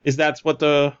 Is that's what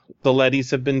the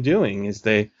lettys have been doing,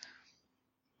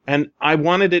 and I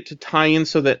wanted it to tie in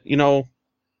so that, you know,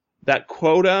 that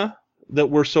quota that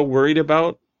we're so worried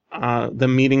about,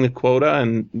 them meeting the quota,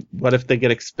 and what if they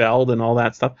get expelled and all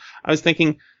that stuff. I was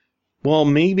thinking, well,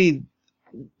 maybe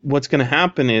what's going to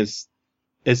happen is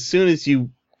as soon as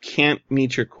you can't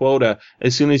meet your quota,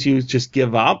 as soon as you just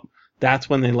give up, that's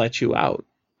when they let you out.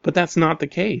 But that's not the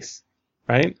case,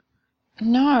 right?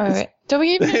 No, Do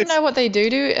we even know what they do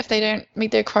if they don't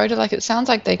meet their quota? Like, it sounds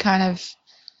like they get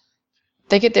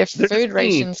their They're food just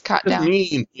rations cut They're just down.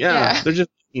 mean. Yeah, they're just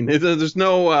mean. There's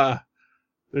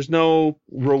no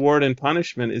reward and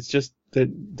punishment. It's just that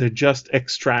they're just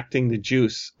extracting the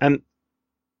juice and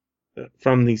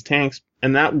from these tanks,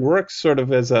 and that works sort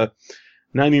of as a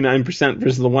 99%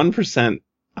 versus the 1%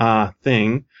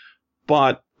 thing.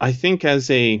 But I think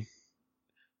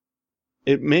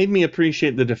it made me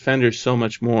appreciate the Defenders so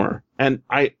much more. And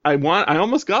I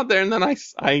almost got there, and then I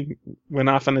went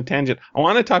off on a tangent. I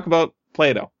want to talk about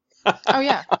Plato. Oh,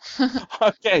 yeah.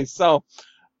 Okay, so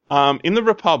in the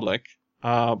Republic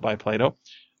by Plato,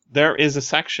 there is a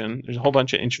section. There's a whole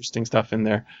bunch of interesting stuff in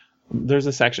there. There's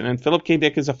a section, and Philip K.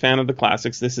 Dick is a fan of the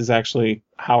classics. This is actually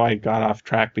how I got off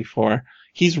track before.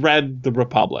 He's read the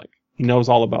Republic. He knows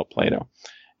all about Plato.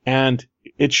 And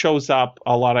it shows up,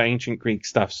 a lot of ancient Greek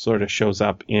stuff sort of shows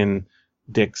up in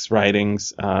Dick's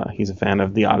writings. He's a fan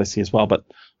of the Odyssey as well. But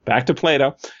back to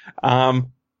Plato.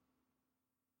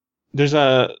 There's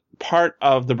a part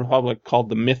of the Republic called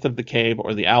the Myth of the Cave,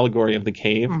 or the Allegory of the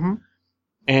Cave. Mm-hmm.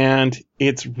 And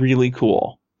it's really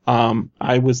cool.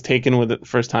 I was taken with it the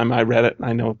first time I read it.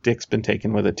 I know Dick's been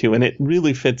taken with it too. And it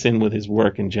really fits in with his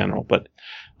work in general. But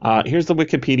here's the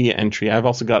Wikipedia entry. I've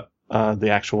also got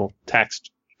the actual text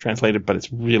translated, but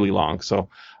it's really long. So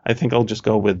I think I'll just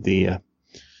go with the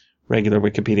regular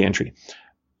Wikipedia entry.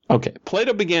 Okay.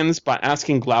 Plato begins by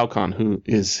asking Glaucon, who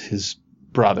is his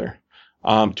brother,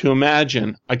 to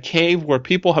imagine a cave where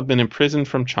people have been imprisoned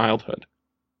from childhood.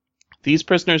 These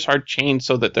prisoners are chained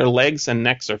so that their legs and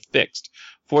necks are fixed,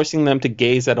 forcing them to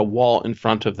gaze at a wall in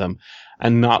front of them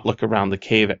and not look around the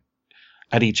cave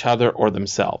at each other or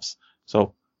themselves.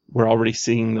 So we're already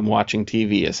seeing them watching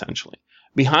TV, essentially.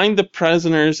 Behind the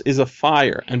prisoners is a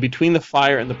fire, and between the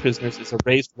fire and the prisoners is a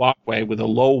raised walkway with a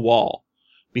low wall,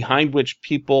 behind which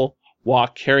people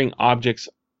walk carrying objects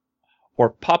or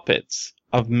puppets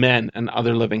of men and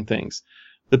other living things.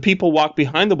 The people walk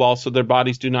behind the wall so their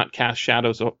bodies do not cast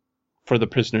shadows for the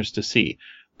prisoners to see,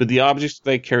 but the objects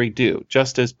they carry do,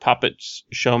 just as puppet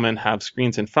showmen have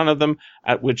screens in front of them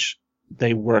at which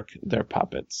they work their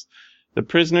puppets. The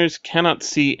prisoners cannot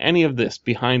see any of this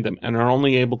behind them and are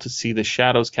only able to see the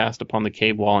shadows cast upon the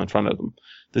cave wall in front of them.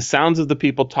 The sounds of the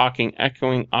people talking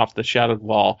echoing off the shadowed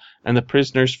wall, and the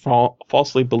prisoners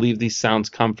falsely believe these sounds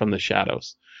come from the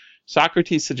shadows.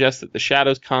 Socrates suggests that the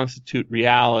shadows constitute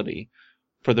reality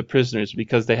for the prisoners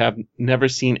because they have never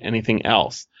seen anything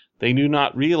else. They do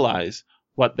not realize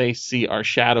what they see are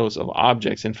shadows of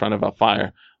objects in front of a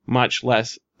fire, much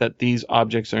less that these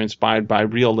objects are inspired by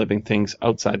real living things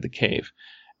outside the cave.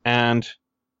 And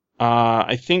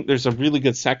I think there's a really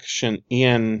good section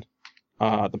in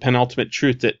the Penultimate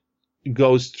Truth that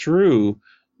goes through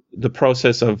the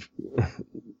process of,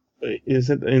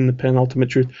 is it in the Penultimate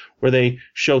Truth, where they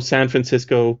show San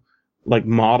Francisco like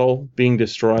model being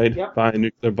destroyed by a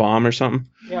nuclear bomb or something.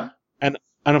 Yeah.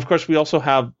 And of course we also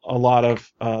have a lot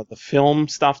of the film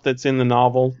stuff that's in the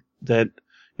novel that,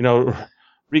 you know,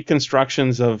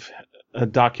 reconstructions of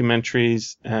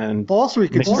documentaries and false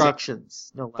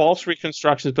reconstructions. False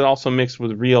reconstructions, but also mixed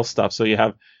with real stuff. So you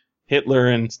have Hitler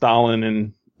and Stalin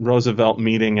and Roosevelt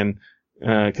meeting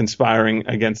and conspiring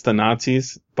against the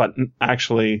Nazis, but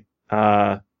actually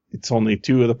it's only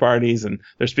two of the parties, and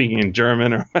they're speaking in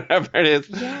German or whatever it is.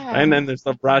 Yeah. And then there's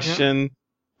the Russian.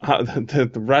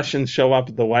 The Russians show up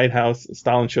at the White House.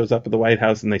 Stalin shows up at the White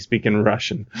House, and they speak in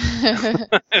Russian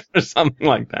or something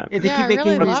like that. Yeah, I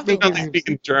really love they speak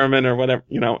in German or whatever.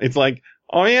 You know, it's like,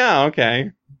 oh yeah, okay.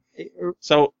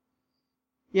 So,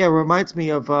 yeah, it reminds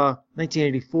me of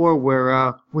 1984,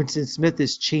 where Winston Smith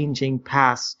is changing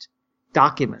past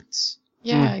documents.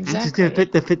 Yeah, exactly.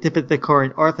 To fit the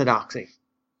current orthodoxy.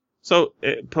 So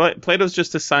Plato's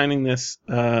just assigning this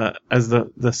as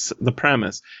the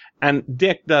premise. And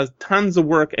Dick does tons of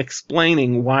work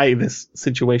explaining why this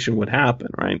situation would happen,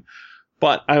 right?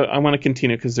 But I want to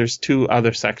continue because there's two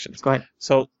other sections. Go ahead.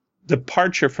 So,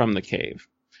 departure from the cave.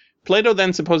 Plato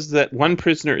then supposes that one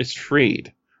prisoner is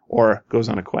freed, or goes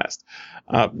on a quest,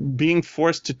 being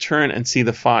forced to turn and see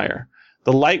the fire.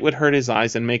 The light would hurt his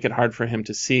eyes and make it hard for him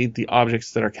to see the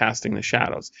objects that are casting the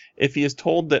shadows. If he is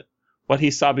told that what he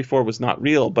saw before was not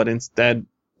real, but instead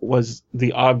was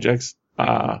the objects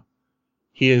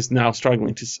he is now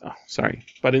struggling to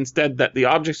but instead that the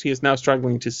objects he is now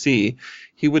struggling to see,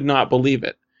 he would not believe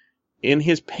it. In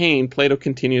his pain, Plato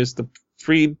continues, the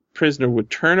freed prisoner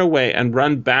would turn away and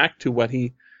run back to what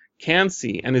he can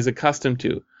see and is accustomed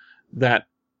to, that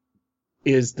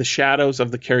is the shadows of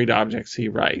the carried objects, he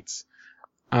writes.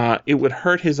 it would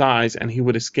hurt his eyes, and he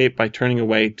would escape by turning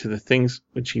away to the things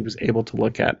which he was able to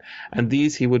look at, and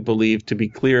these he would believe to be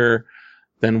clearer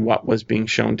than what was being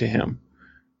shown to him.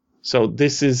 So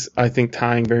this is, I think,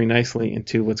 tying very nicely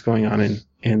into what's going on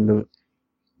in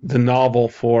the novel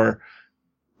for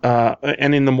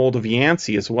and in the mold of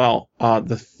Yancey as well.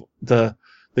 The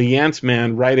Yance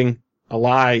man writing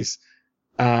lies,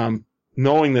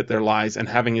 knowing that they're lies, and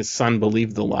having his son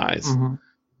believe the lies,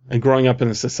 and growing up in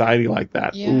a society like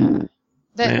that. Yeah, Ooh,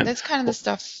 that's kind of the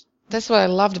stuff. That's what I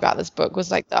loved about this book,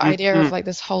 was like the idea of like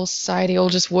this whole society all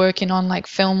just working on like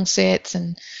film sets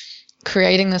and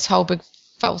creating this whole big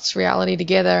false reality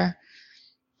together.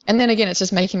 And then again, it's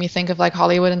just making me think of like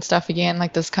Hollywood and stuff again,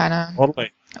 like this kind of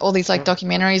Totally. all these like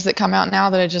documentaries that come out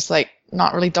now that are just like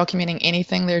not really documenting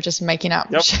anything. They're just making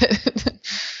up shit.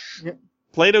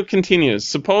 Plato continues,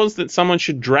 suppose that someone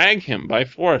should drag him by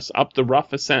force up the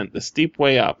rough ascent, the steep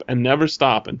way up, and never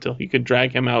stop until he could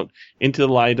drag him out into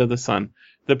the light of the sun.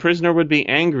 The prisoner would be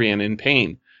angry and in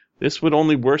pain. This would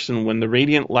only worsen when the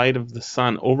radiant light of the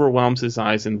sun overwhelms his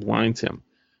eyes and blinds him.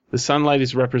 The sunlight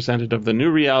is representative of the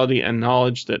new reality and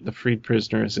knowledge that the freed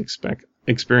prisoner is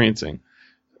experiencing.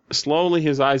 Slowly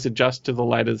his eyes adjust to the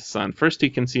light of the sun. First he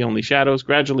can see only shadows.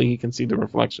 Gradually he can see the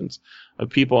reflections of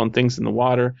people and things in the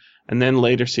water, and then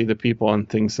later see the people and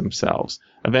things themselves.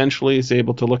 Eventually he's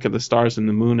able to look at the stars and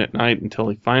the moon at night until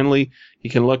he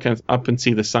can look up and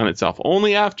see the sun itself.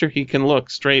 Only after he can look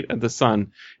straight at the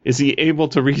sun is he able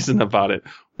to reason about it,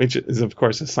 which is of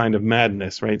course a sign of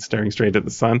madness, right? Staring straight at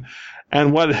the sun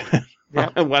and what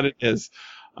it is.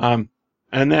 And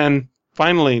then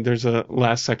finally, there's a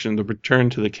last section, the return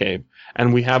to the cave.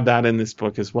 And we have that in this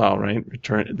book as well, right?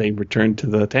 They return to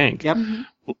the tank. Yep.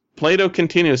 Plato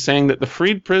continues saying that the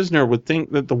freed prisoner would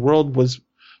think that the real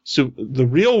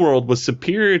world was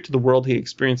superior to the world he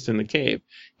experienced in the cave.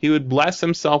 He would bless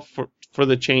himself for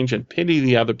the change and pity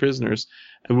the other prisoners,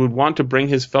 and would want to bring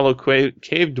his fellow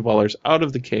cave dwellers out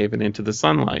of the cave and into the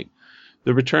sunlight.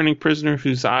 The returning prisoner,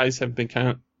 whose eyes have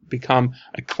become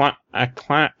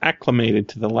acclimated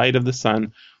to the light of the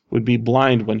sun, would be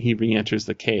blind when he re-enters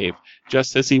the cave,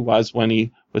 just as he was when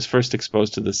he was first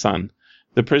exposed to the sun.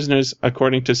 The prisoners,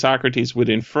 according to Socrates, would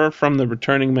infer from the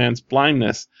returning man's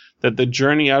blindness that the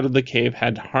journey out of the cave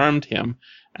had harmed him,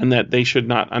 and that they should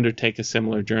not undertake a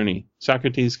similar journey.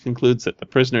 Socrates concludes that the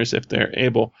prisoners, if they are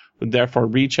able, would therefore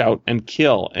reach out and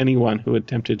kill anyone who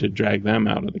attempted to drag them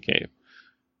out of the cave.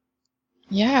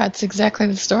 Yeah, it's exactly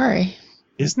the story.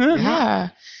 Isn't it?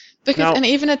 Yeah. And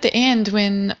even at the end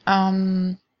when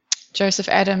Joseph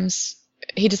Adams,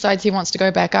 he decides he wants to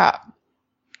go back up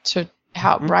to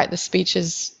help write the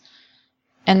speeches,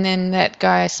 and then that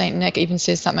guy, St. Nick, even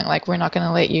says something like, we're not going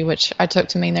to let you, which I took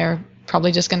to mean they're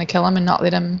probably just going to kill him and not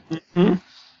let him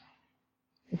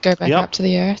go back up to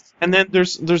the earth. And then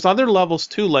there's other levels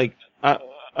too, like I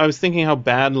was thinking how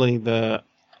badly the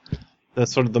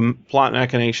sort of the plot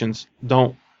machinations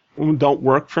don't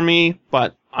work for me,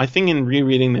 but I think in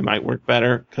rereading they might work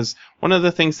better, because one of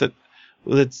the things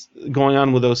that's going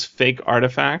on with those fake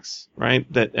artifacts, right,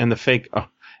 and the fake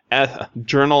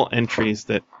journal entries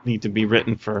that need to be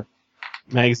written for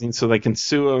magazines so they can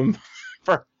sue him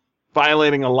for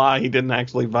violating a law he didn't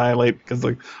actually violate because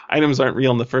the items aren't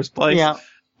real in the first place. Yeah.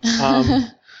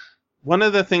 One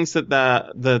of the things that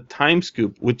the time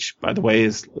scoop, which by the way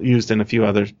is used in a few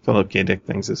other Philip K. Dick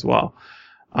things as well,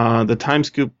 the time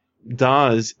scoop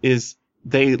does is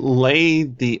they lay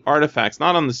the artifacts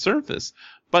not on the surface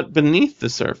but beneath the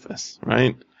surface,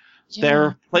 right? Yeah.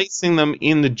 They're placing them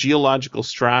in the geological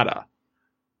strata.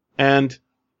 And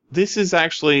this is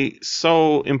actually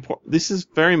so important. This is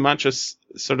very much a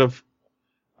sort of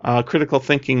critical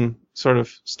thinking sort of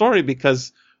story,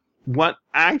 because what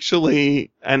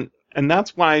actually, and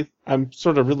that's why I'm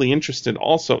sort of really interested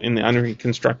also in the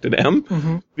unreconstructed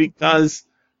M, because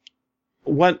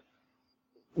what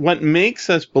makes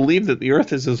us believe that the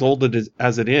Earth is as old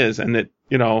as it is, and that,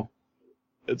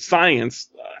 science,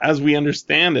 as we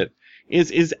understand it,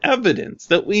 is evidence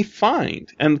that we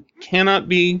find and cannot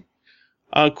be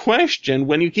questioned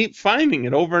when you keep finding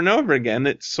it over and over again.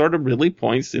 It sort of really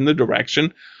points in the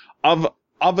direction of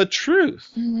a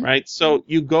truth, right? So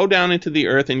you go down into the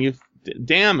earth and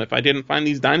damn, if I didn't find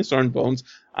these dinosaur bones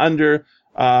under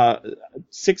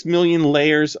 6 million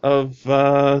layers of,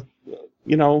 earth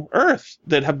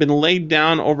that have been laid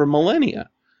down over millennia.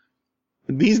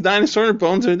 These dinosaur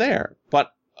bones are there.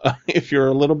 But if you're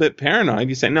a little bit paranoid,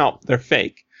 you say, no, they're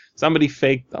fake. Somebody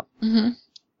faked them. And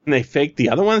they faked the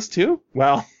other ones too?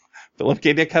 Well, Philip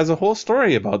K. Dick has a whole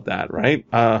story about that, right?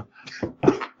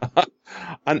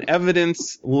 An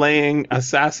evidence-laying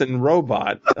assassin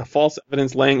robot, a false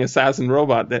evidence-laying assassin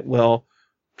robot that will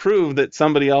prove that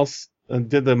somebody else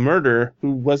did the murder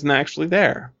who wasn't actually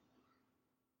there.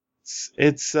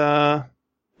 It's a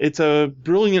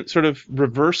brilliant sort of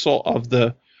reversal of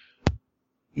the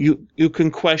you can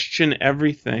question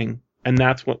everything, and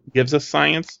that's what gives us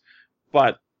science.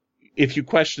 But if you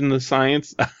question the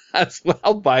science as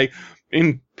well by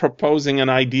proposing an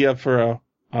idea for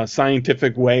a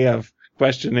scientific way of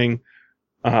questioning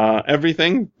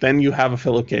everything, then you have a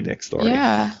Philip K. Dick story.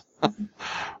 Yeah.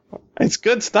 It's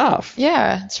good stuff.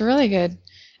 Yeah, it's really good.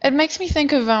 It makes me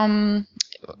think of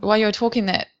while you were talking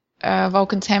that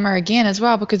Vulcan's Hammer again as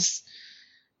well, because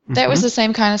that was the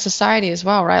same kind of society as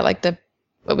well, right? Like it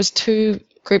was two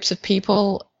groups of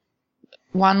people.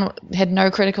 One had no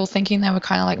critical thinking; they were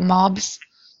kind of like mobs.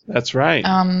 That's right.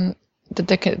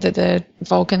 The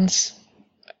Vulcans,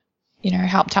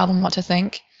 help tell them what to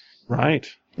think. Right.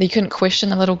 You couldn't question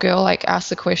the little girl, like ask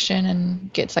the question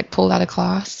and gets like pulled out of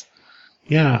class.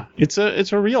 Yeah, it's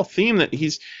a real theme that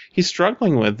he's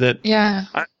struggling with. That yeah.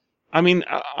 I mean,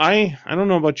 I don't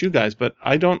know about you guys, but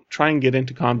I don't try and get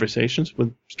into conversations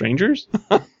with strangers.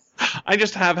 I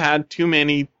just have had too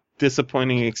many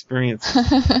disappointing experiences.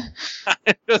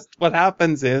 Just what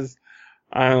happens is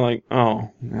I'm like,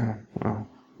 oh, yeah, well,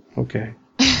 okay.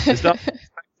 It's not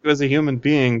you as a human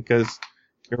being because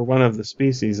you're one of the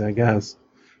species, I guess.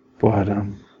 But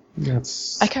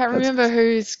I can't remember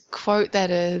whose quote that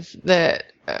is. That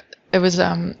it was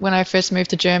when I first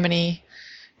moved to Germany.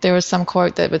 There was some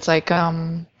quote that was like,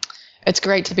 it's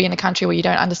great to be in a country where you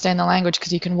don't understand the language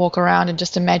because you can walk around and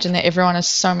just imagine that everyone is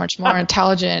so much more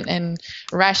intelligent and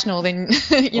rational than,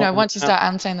 once you start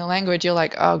understanding the language, you're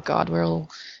like, oh, God, we're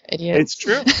all idiots. It's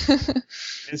true.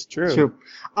 It's true.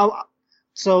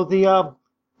 So the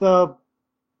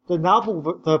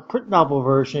novel, the print novel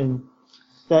version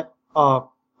that I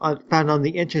found on the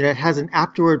internet has an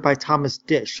afterword by Thomas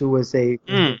Disch, who was a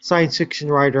science fiction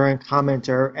writer and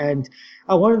commenter. And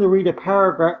I wanted to read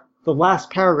the last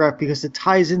paragraph, because it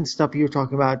ties in stuff you were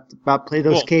talking about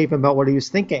Plato's Cave, and about what he was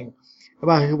thinking,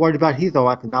 about he thought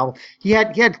about the novel. He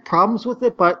had problems with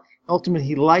it, but ultimately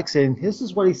he likes it. And this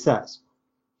is what he says.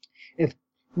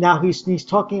 He's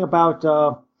talking about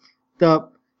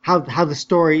how the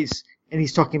stories, and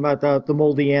he's talking about the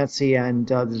Moldy Yancey and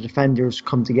the Defenders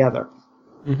come together.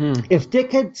 Mm-hmm. If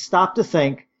Dick had stopped to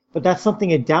think, but that's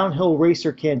something a downhill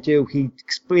racer can't do, he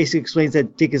basically explains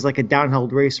that Dick is like a downhill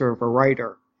racer of a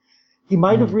writer. He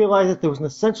might have realized that there was an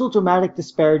essential dramatic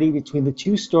disparity between the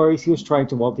two stories he was trying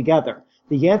to weld together.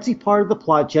 The Yancey part of the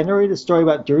plot generated a story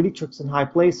about dirty tricks in high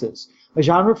places, a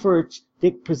genre for which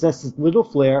Dick possesses little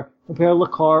flair, compare Le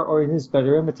Carre or in his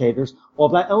better imitators, while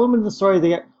that element of the story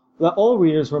that all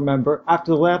readers remember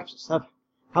after the lapse of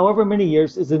however many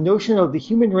years is the notion of the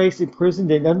human race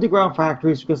imprisoned in underground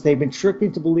factories because they've been tricked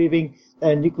into believing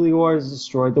that a nuclear war has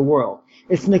destroyed the world.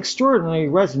 It's an extraordinarily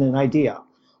resonant idea.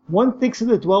 One thinks of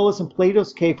the dwellers in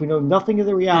Plato's Cave who know nothing of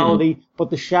the reality but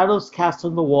the shadows cast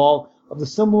on the wall, of the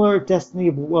similar destiny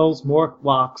of Wells' Morgue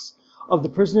locks, of the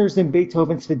prisoners in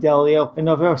Beethoven's Fidelio, and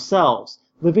of ourselves,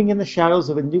 living in the shadows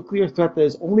of a nuclear threat that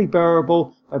is only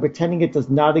bearable by pretending it does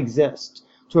not exist.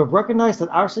 To have recognized that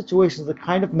our situation is a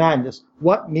kind of madness.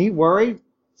 What, me worried?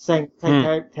 Saying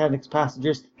Titanic's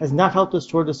passengers, has not helped us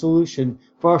toward a solution,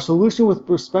 for our solution with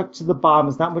respect to the bomb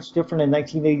is not much different in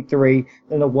 1983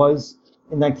 than it was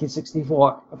in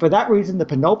 1964. And for that reason, The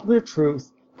Penultimate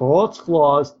Truth, for all its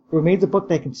flaws, remains a book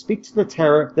that can speak to the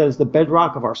terror that is the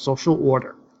bedrock of our social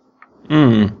order.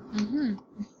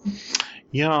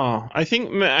 Yeah, I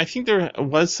think there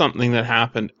was something that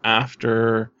happened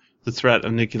after the threat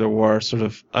of nuclear war sort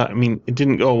of, it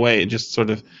didn't go away. It just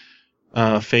sort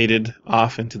of faded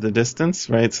off into the distance,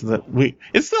 right? So that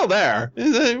it's still there.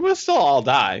 We'll still all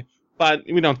die, but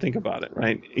we don't think about it,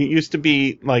 right? It used to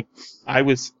be like I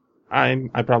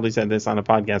probably said this on a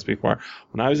podcast before.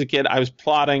 When I was a kid, I was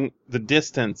plotting the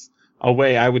distance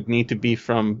away I would need to be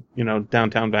from,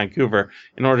 downtown Vancouver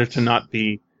in order to not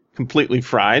be completely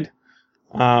fried.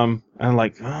 And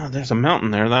like, there's a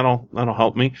mountain there. That'll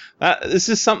help me. This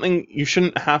is something you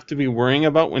shouldn't have to be worrying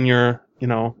about when you're,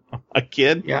 a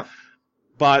kid. Yeah.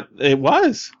 But it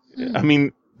was. I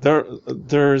mean,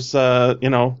 there's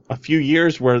a few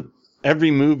years where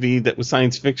every movie that was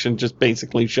science fiction just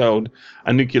basically showed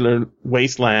a nuclear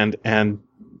wasteland and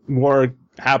war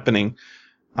happening.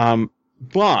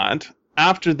 But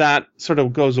after that sort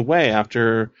of goes away,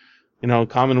 after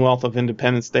Commonwealth of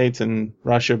Independent States and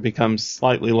Russia becomes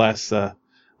slightly less of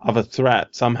a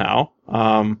threat somehow,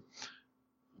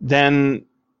 then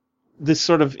this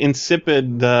sort of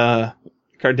insipid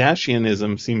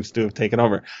Kardashianism seems to have taken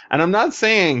over. And I'm not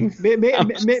saying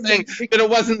that it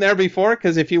wasn't there before,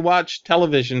 because if you watch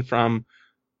television from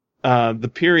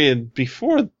the period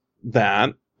before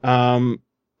that,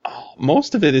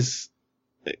 most of it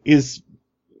is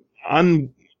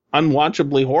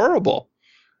unwatchably horrible.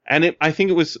 And I think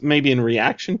it was maybe in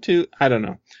reaction to, I don't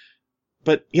know.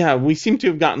 But yeah, we seem to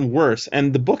have gotten worse,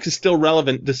 and the book is still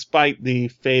relevant despite the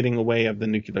fading away of the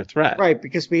nuclear threat. Right,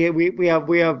 because we have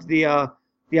the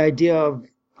idea of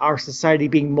our society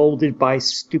being molded by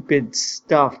stupid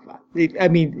stuff. As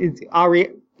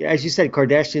you said,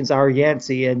 Kardashians are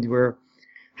Yancey, and we're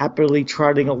happily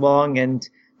trotting along, and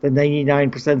the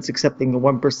 99% accepting the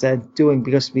 1% doing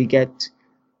because we get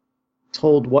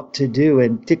told what to do.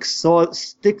 And Dick saw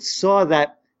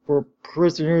that we're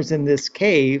prisoners in this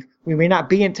cave. We may not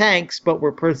be in tanks, but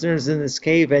we're prisoners in this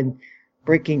cave, and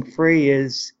breaking free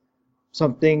is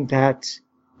something that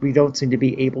we don't seem to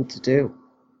be able to do.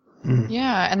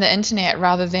 Yeah, and the internet,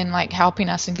 rather than like helping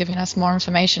us and giving us more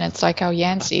information, it's like our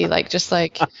Yancey, hey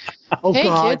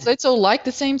God. kids, let's all like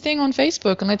the same thing on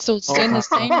Facebook and let's all send the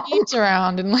same memes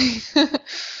around and like.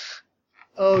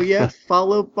 Oh yes,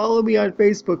 follow me on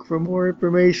Facebook for more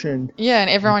information. Yeah, and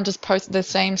everyone just posts the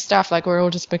same stuff. Like we're all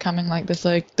just becoming like this,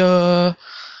 like duh.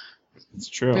 It's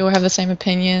true. We all have the same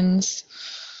opinions.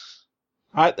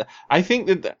 I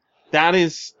think that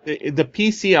is the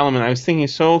PC element. I was thinking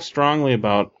so strongly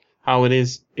about how it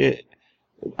is.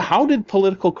 How did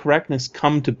political correctness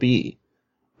come to be?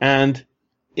 And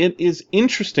it is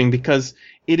interesting because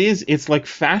it's like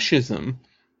fascism,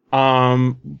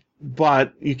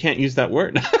 but you can't use that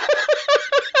word.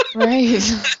 Right.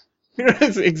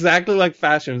 It's exactly like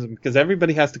fascism because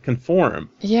everybody has to conform.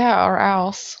 Yeah, or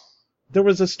else. There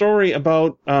was a story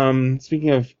about,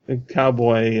 speaking of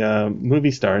cowboy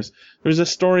movie stars, there was a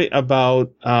story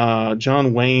about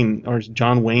John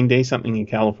Wayne Day, something in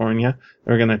California.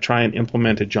 They're going to try and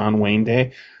implement a John Wayne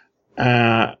Day.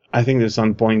 I think it was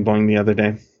on Boing Boing the other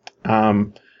day.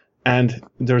 And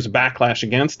there was a backlash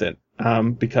against it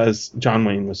because John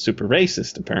Wayne was super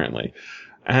racist, apparently.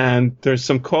 And there's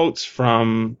some quotes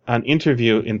from an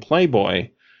interview in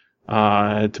Playboy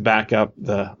to back up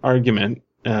the argument.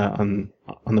 On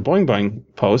the Boing Boing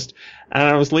post, and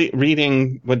I was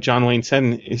reading what John Wayne said,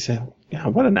 and he said, yeah,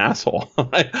 what an asshole.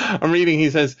 I'm reading,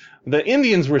 he says, the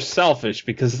Indians were selfish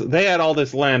because they had all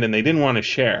this land and they didn't want to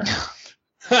share.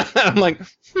 I'm like,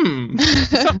 something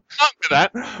wrong with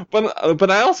that. But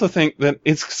I also think that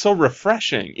it's so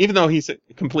refreshing, even though he's a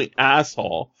complete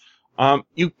asshole.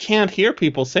 You can't hear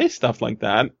people say stuff like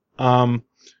that.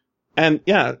 And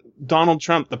yeah, Donald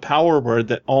Trump, the power word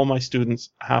that all my students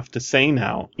have to say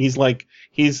now. He's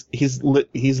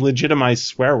legitimized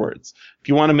swear words. If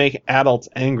you want to make adults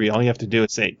angry, all you have to do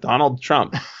is say Donald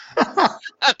Trump.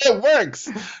 It works.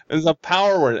 It's a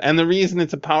power word. And the reason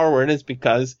it's a power word is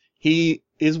because he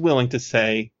is willing to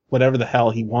say whatever the hell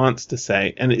he wants to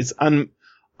say. And it's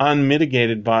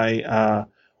unmitigated by,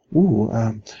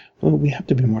 well, we have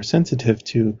to be more sensitive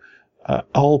to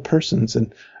all persons.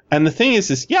 And the thing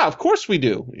is, yeah, of course we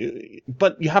do.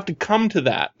 But you have to come to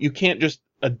that. You can't just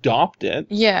adopt it.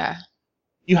 Yeah.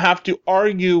 You have to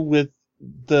argue with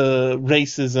the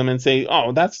racism and say,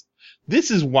 oh,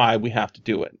 this is why we have to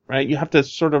do it, right? You have to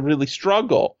sort of really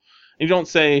struggle. You don't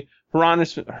say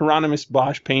Hieronymus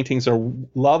Bosch paintings are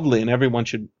lovely and everyone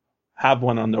should have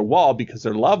one on their wall because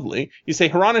they're lovely. You say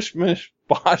Hieronymus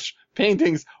Bosch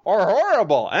paintings are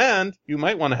horrible and you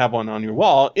might want to have one on your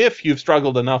wall if you've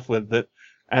struggled enough with it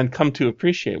and come to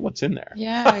appreciate what's in there.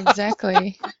 Yeah,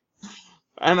 exactly.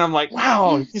 And I'm like,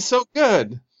 wow, he's so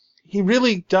good. He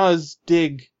really does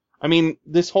dig. I mean,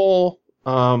 this whole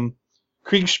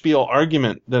Kriegspiel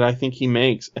argument that I think he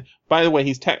makes. By the way,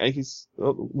 he's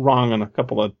wrong on a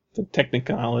couple of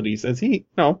technicalities. He's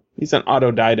an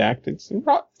autodidact. It's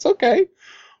okay.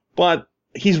 But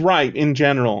he's right in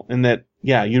general in that,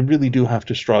 yeah, you really do have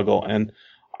to struggle. And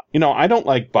I don't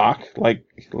like Bach like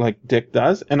Dick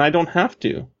does, and I don't have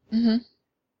to. Mm-hmm.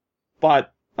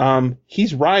 But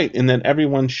he's right in that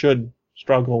everyone should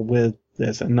struggle with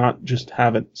this and not just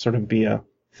have it sort of be a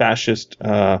fascist,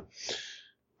 I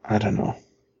don't know.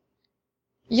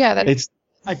 Yeah, it's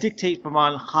a dictate from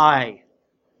on high.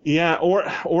 Yeah, or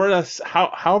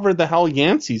however the hell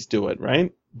Yanceys do it,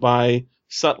 right? By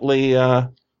subtly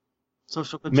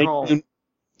social control.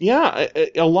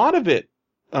 A lot of it.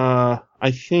 I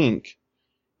think,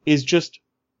 is just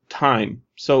time.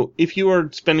 So if you are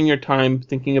spending your time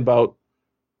thinking about,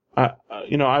 I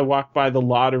walk by the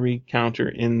lottery counter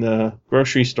in the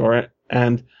grocery store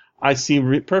and I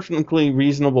see perfectly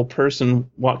reasonable person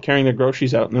carrying their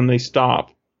groceries out, and then they stop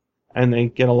and they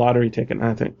get a lottery ticket, and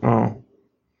I think, oh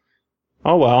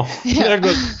well, there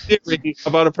goes the theory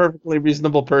about a perfectly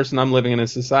reasonable person I'm living in a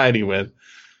society with.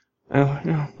 Oh,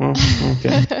 well,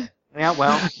 okay. Yeah,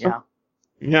 well, yeah.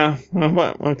 Yeah,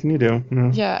 well, what can you do?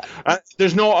 No. Yeah.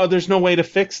 There's no way to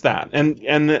fix that.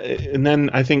 And then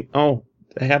I think, oh,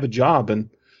 they have a job and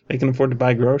they can afford to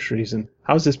buy groceries, and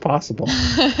how is this possible?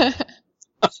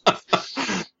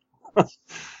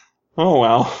 Oh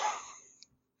well.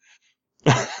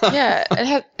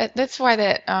 Yeah, that's why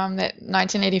that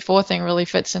 1984 thing really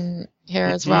fits in here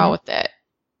as well, with that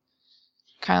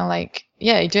kind of like,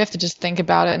 yeah, you do have to just think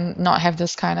about it and not have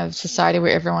this kind of society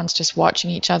where everyone's just watching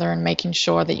each other and making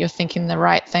sure that you're thinking the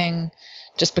right thing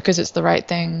just because it's the right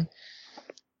thing.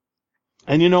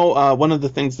 And one of the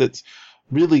things that's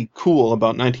really cool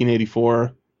about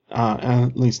 1984,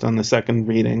 at least on the second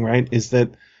reading, right, is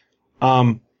that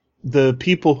the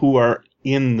people who are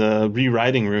in the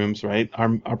rewriting rooms, right,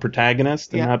 our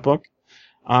protagonist in that book,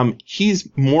 he's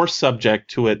more subject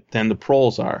to it than the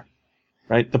proles are,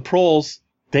 right? The proles,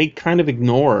 they kind of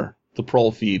ignore the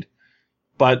prole feed.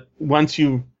 But once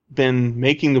you've been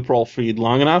making the prole feed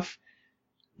long enough,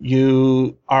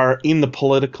 you are in the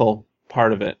political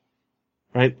part of it,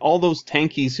 right? All those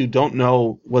tankies who don't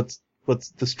know what's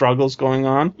the struggles going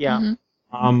on,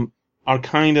 are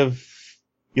kind of,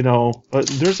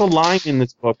 there's a line in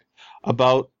this book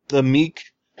about the meek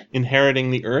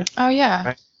inheriting the earth. Oh, yeah.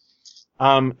 Right?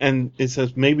 And it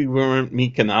says maybe we weren't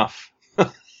meek enough.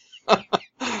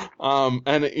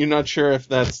 And you're not sure if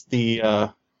that's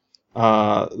the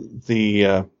guys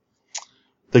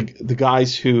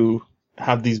who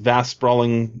have these vast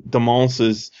sprawling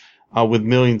domances with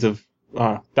millions of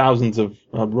thousands of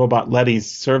robot leadys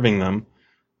serving them,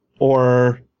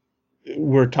 or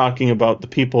we're talking about the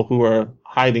people who are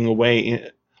hiding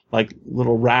away like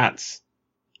little rats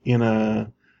in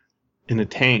a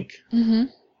tank,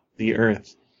 the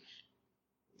earth.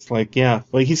 It's like, yeah,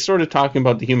 well, he's sort of talking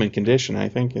about the human condition. I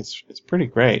think it's pretty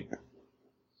great.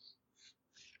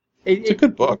 It's a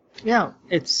good book. Yeah,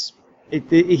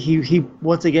 he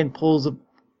once again pulls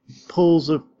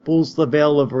the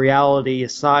veil of reality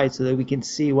aside so that we can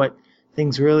see what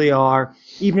things really are,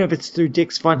 even if it's through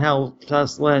Dick's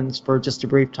funhouse lens for just a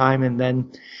brief time, and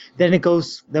then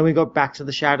we go back to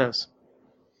the shadows.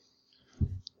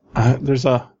 I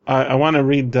want to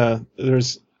read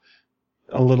there's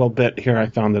a little bit here I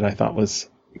found that I thought was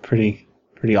pretty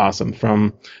awesome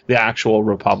from the actual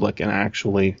Republic, and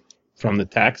actually from the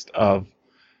text of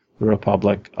the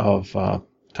Republic, of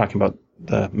talking about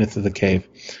the myth of the cave,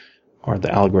 or the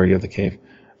allegory of the cave.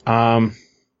 And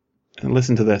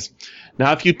listen to this.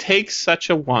 Now, if you take such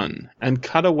a one and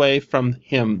cut away from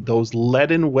him those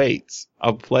leaden weights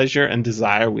of pleasure and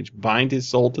desire which bind his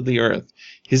soul to the earth,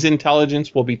 his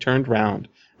intelligence will be turned round,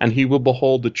 and he will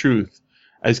behold the truth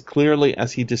as clearly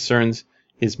as he discerns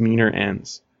his meaner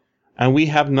ends. And we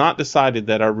have not decided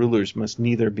that our rulers must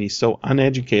neither be so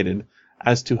uneducated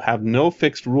as to have no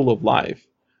fixed rule of life,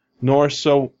 nor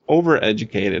so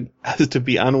overeducated as to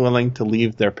be unwilling to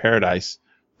leave their paradise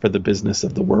for the business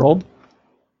of the world.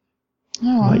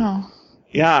 Oh, wow.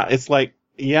 Yeah, it's like,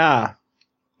 yeah,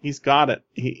 he's got it.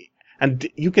 And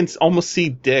you can almost see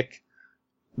Dick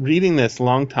reading this a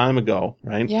long time ago,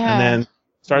 right? Yeah. And then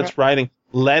starts writing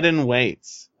leaden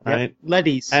weights, right? Yep.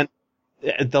 Leadys. And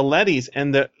the leadys,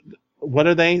 and what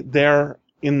are they? They're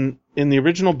in the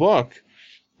original book.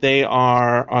 They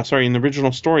are in the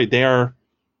original story. They are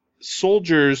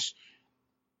soldiers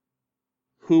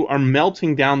who are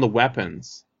melting down the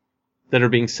weapons that are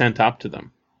being sent up to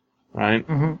them, right?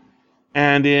 Mm-hmm.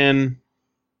 And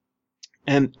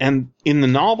in the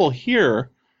novel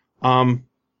here,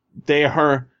 they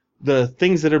are the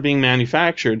things that are being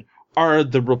manufactured are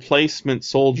the replacement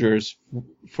soldiers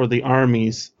for the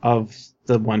armies of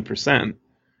the 1%.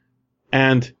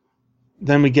 And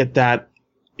then we get that,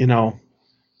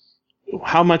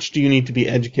 how much do you need to be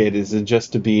educated? Is it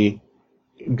just to be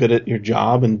good at your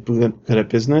job and good at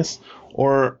business?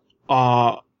 Or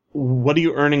what are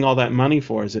you earning all that money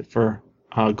for? Is it for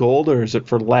gold, or is it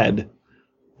for lead?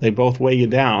 They both weigh you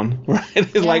down, right?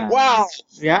 It's like, wow,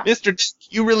 yeah, Mr. Dick,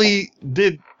 you really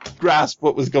did grasp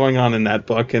what was going on in that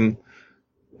book and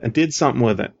did something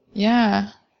with it. Yeah.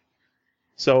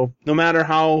 So no matter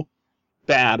how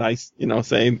bad I,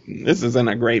 say this isn't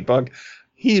a great book,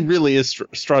 he really is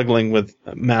struggling with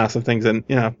massive things. And,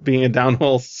 being a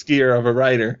downhill skier of a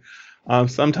writer,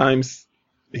 sometimes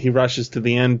he rushes to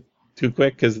the end too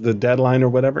quick because of the deadline or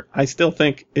whatever. I still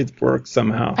think it works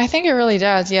somehow. I think it really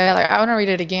does. Yeah, I want to read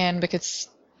it again because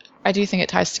I do think it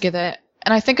ties together.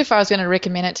 And I think if I was going to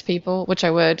recommend it to people, which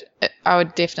I would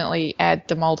definitely add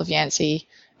the Mold of Yancey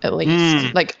at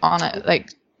least, on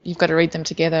it. You've got to read them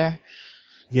together.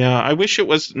 Yeah, I wish it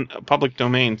was public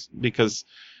domain because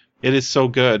it is so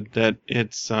good that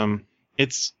it's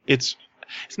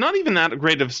it's not even that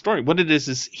great of a story. What it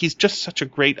is he's just such a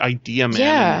great idea man.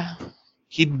 Yeah.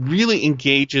 He really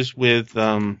engages with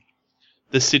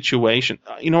the situation.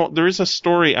 There is a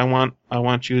story I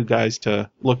want you guys to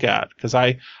look at, because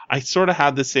I sort of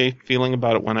had the same feeling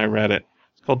about it when I read it.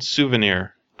 It's called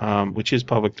Souvenir, which is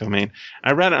public domain.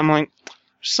 I read it. I'm like,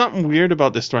 there's something weird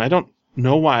about this story. I don't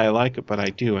know why I like it, but I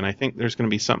do, and I think there's going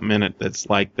to be something in it that's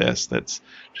like this, that's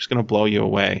just going to blow you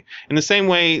away. In the same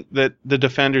way that The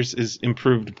Defenders is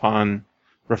improved upon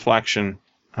reflection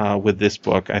with this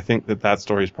book, I think that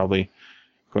story is probably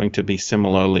going to be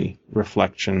similarly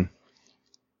reflection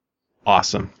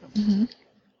awesome. Mm-hmm.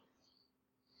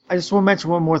 I just want to mention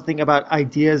one more thing about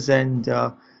ideas and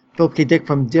Philip K. Dick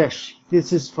from Dish.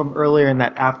 This is from earlier in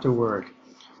that afterword.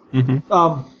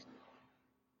 Mm-hmm.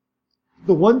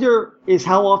 The wonder is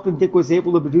how often Dick was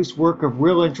able to produce work of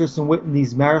real interest and wit in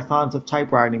these marathons of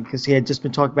typewriting, because he had just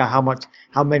been talking about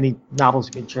how many novels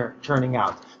he'd been churning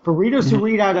out. For readers who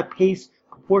read at a pace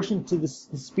proportioned to the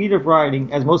speed of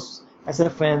writing, as most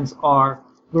SF fans are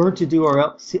learned to do,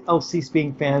 or LC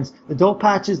Speaking fans, the dull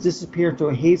patches disappear into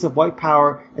a haze of white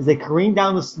power as they careen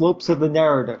down the slopes of the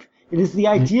narrative. It is the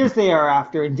ideas they are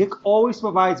after, and Dick always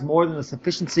provides more than a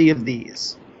sufficiency of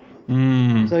these.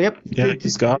 So, yep. Yeah,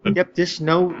 he's got it. Yep, Dish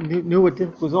knew what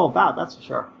Dick was all about, that's for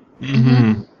sure.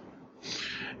 Mm-hmm.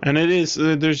 And it is,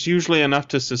 there's usually enough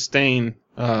to sustain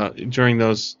during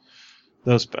those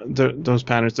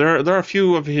patterns. There are a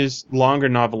few of his longer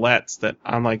novelettes that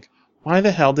I'm like, why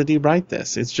the hell did he write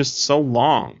this? It's just so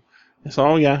long.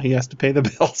 So, he has to pay the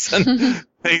bills. And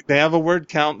they have a word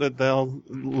count that they'll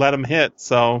let him hit.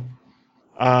 So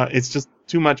it's just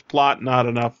too much plot, not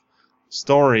enough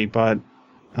story. But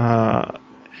I'm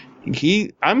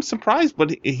surprised,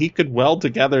 but he could weld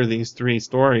together these three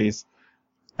stories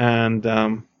and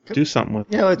do something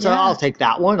with it. I'll take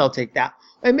that one. I'll take that.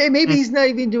 And maybe he's not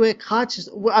even doing it conscious.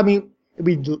 I mean, it'd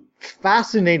be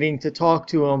fascinating to talk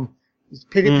to him.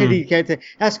 Pity you can't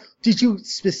ask. Did you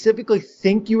specifically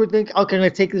think you would think, okay, I'm going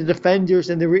to take the Defenders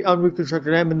and the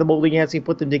unreconstructed M and the Molding Yancey and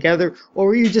put them together? Or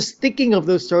were you just thinking of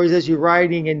those stories as you're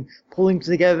writing and pulling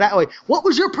them together that way? What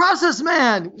was your process,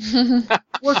 man?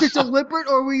 Was it deliberate,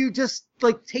 or were you just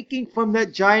like taking from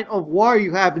that giant of war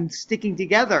you have and sticking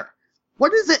together?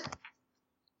 What is it?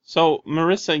 So,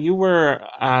 Marissa, you were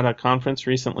at a conference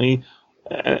recently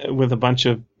with a bunch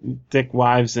of Dick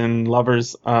wives and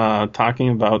lovers talking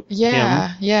about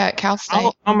him. Yeah, Cal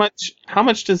State. How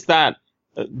much does that,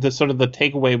 the sort of the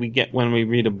takeaway we get when we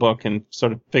read a book and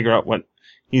sort of figure out what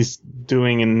he's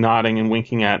doing and nodding and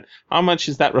winking at, how much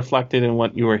is that reflected in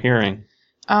what you were hearing?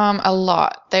 A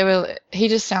lot. Their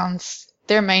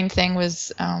main thing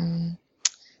was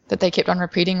that they kept on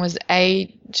repeating was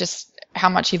just how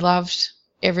much he loved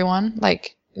everyone,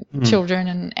 like children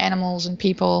and animals and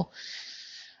people.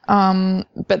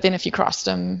 But then if you crossed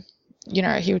him,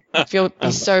 he would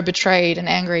be so betrayed and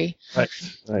angry.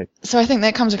 Right. So I think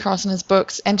that comes across in his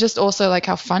books, and just also like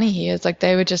how funny he is. Like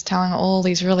they were just telling all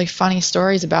these really funny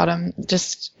stories about him.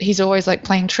 Just he's always like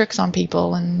playing tricks on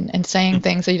people and saying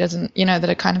things that he doesn't, that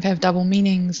are kind of have double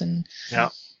meanings and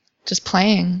just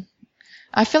playing.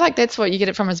 I feel like that's what you get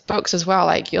it from his books as well.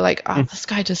 Like you're like, oh, this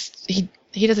guy just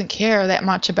he doesn't care that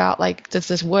much about like does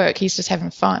this work? He's just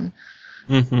having fun.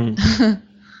 Mm-hmm.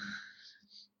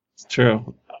 It's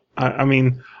true. I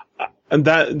mean,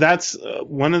 that's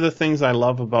one of the things I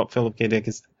love about Philip K. Dick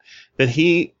is that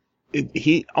he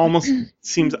almost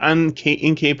seems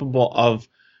incapable of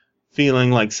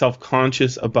feeling like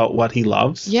self-conscious about what he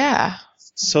loves. Yeah.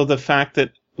 So the fact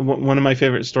that one of my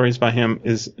favorite stories by him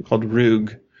is called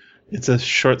Roog. It's a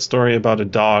short story about a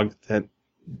dog that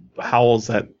howls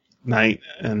at night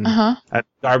and at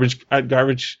the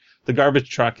garbage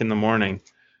truck in the morning.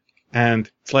 And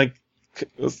it's like,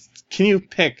 can you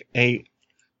pick a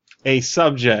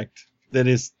subject that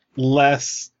is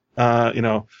less,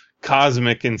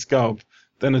 cosmic in scope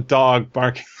than a dog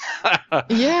barking at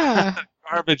a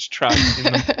garbage truck?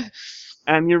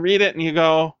 And you read it and you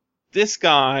go, this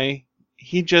guy,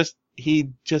 he just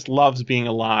loves being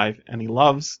alive, and he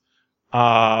loves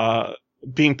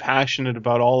being passionate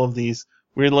about all of these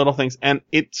weird little things, and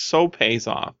it so pays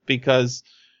off because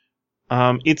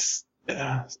it's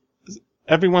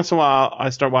every once in a while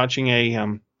I start watching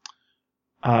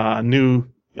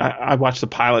I watch the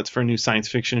pilots for a new science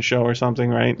fiction show or something,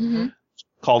 right? Mm-hmm.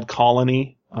 Called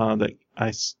Colony.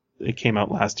 It came out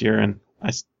last year, and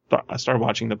I started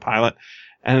watching the pilot,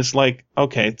 and it's like,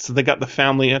 okay, so they got the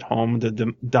family at home,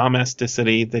 the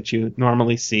domesticity that you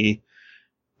normally see,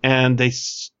 and they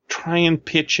try and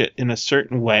pitch it in a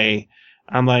certain way.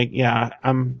 I'm like, yeah,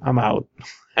 I'm out.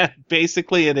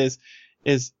 Basically, it is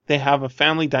is they have a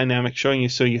family dynamic showing you,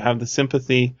 so you have the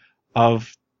sympathy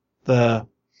of have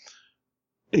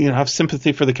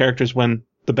sympathy for the characters when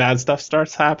the bad stuff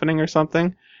starts happening or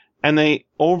something, and they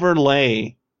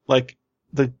overlay like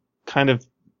the kind of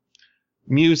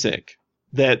music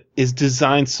that is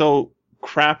designed so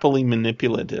crappily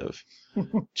manipulative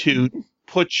to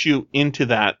put you into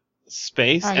that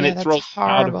space, and it throws me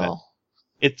out of it.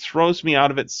 It throws me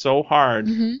out of it so hard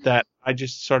that I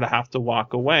just sort of have to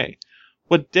walk away.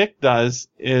 What Dick does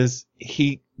is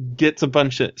he gets a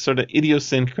bunch of sort of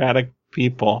idiosyncratic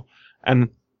people and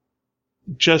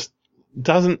just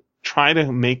doesn't try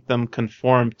to make them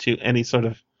conform to any sort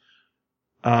of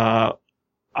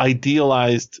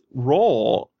idealized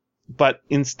role, but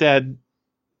instead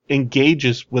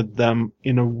engages with them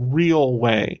in a real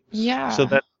way. Yeah. So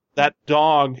that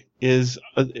dog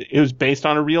it was based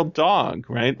on a real dog,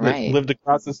 right? That lived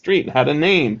across the street, had a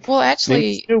name. Well,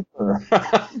 actually, Super.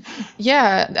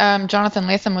 yeah. Jonathan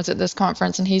Lethem was at this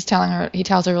conference, and he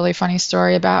tells a really funny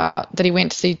story about that he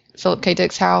went to see Philip K.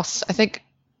 Dick's house, I think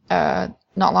not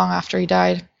long after he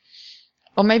died,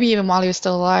 or maybe even while he was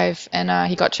still alive, and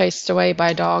he got chased away by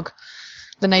a dog.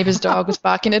 The neighbor's dog was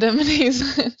barking at him, and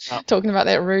he's talking about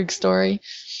that Roog story.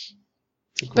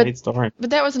 It's a great story.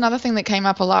 But that was another thing that came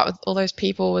up a lot with all those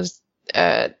people was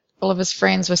all of his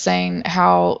friends were saying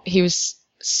how he was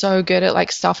so good at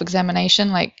like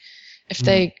self-examination. Like if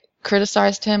they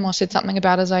criticized him or said something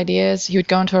about his ideas, he would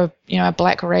go into a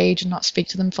black rage and not speak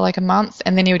to them for like a month,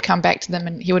 and then he would come back to them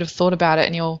and he would have thought about it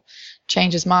and he'll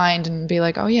change his mind and be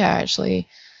like, oh yeah, actually,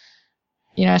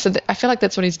 so I feel like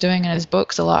that's what he's doing in his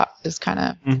books a lot, is kind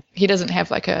of he doesn't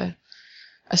have like a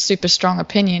super strong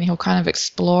opinion. He'll kind of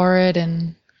explore it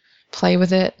and play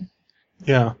with it.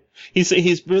 Yeah.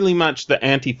 He's really much the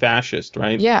anti-fascist,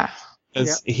 right? Yeah.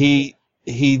 Because he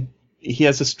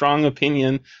has a strong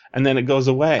opinion and then it goes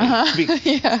away. Yeah.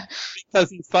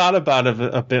 Because he's thought about it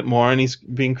a bit more and he's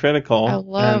being critical. I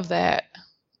love that.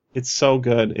 It's so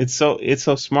good. It's so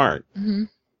smart. Mm-hmm.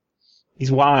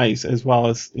 He's wise as well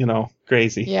as,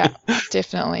 crazy. Yeah,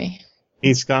 definitely.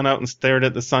 He's gone out and stared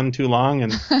at the sun too long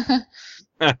and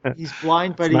he's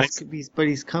blind, but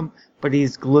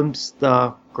he's glimpsed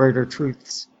the greater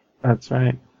truths. That's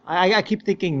right. I keep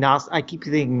thinking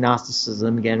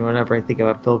Gnosticism again whenever I think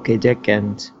about Phil K. Dick,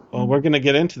 and well, we're gonna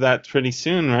get into that pretty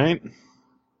soon, right?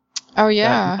 Oh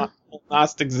yeah. That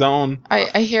Gnostic zone.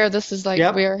 I hear this is like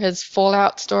where his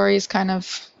Fallout stories kind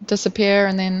of disappear,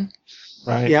 and then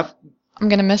right. Yep. I'm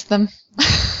gonna miss them.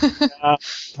 Yeah,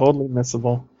 totally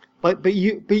missable. But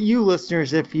you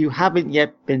listeners, if you haven't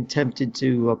yet been tempted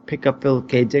to pick up Philip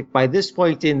K. Dick by this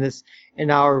point in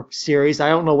our series, I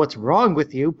don't know what's wrong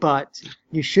with you, but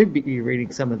you should be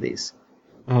reading some of these.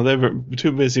 Oh, they were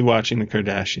too busy watching the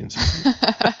Kardashians.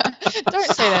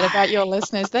 Don't say that about your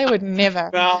listeners. They would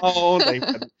never. No, they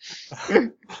wouldn't.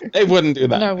 They wouldn't do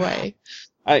that. No way.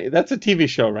 That's a TV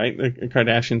show, right? The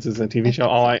Kardashians is a TV show.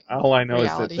 All I know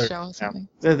reality is that show or something.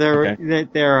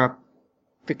 They're a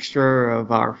fixture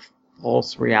of our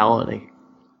false reality.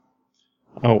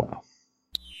 Oh well.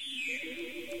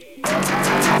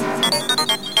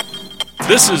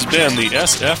 This has been the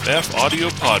SFF Audio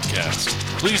Podcast.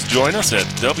 Please join us at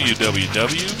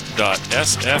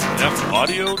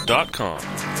www.sffaudio.com.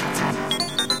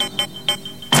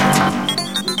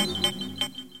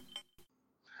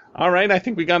 All right, I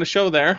think we got a show there.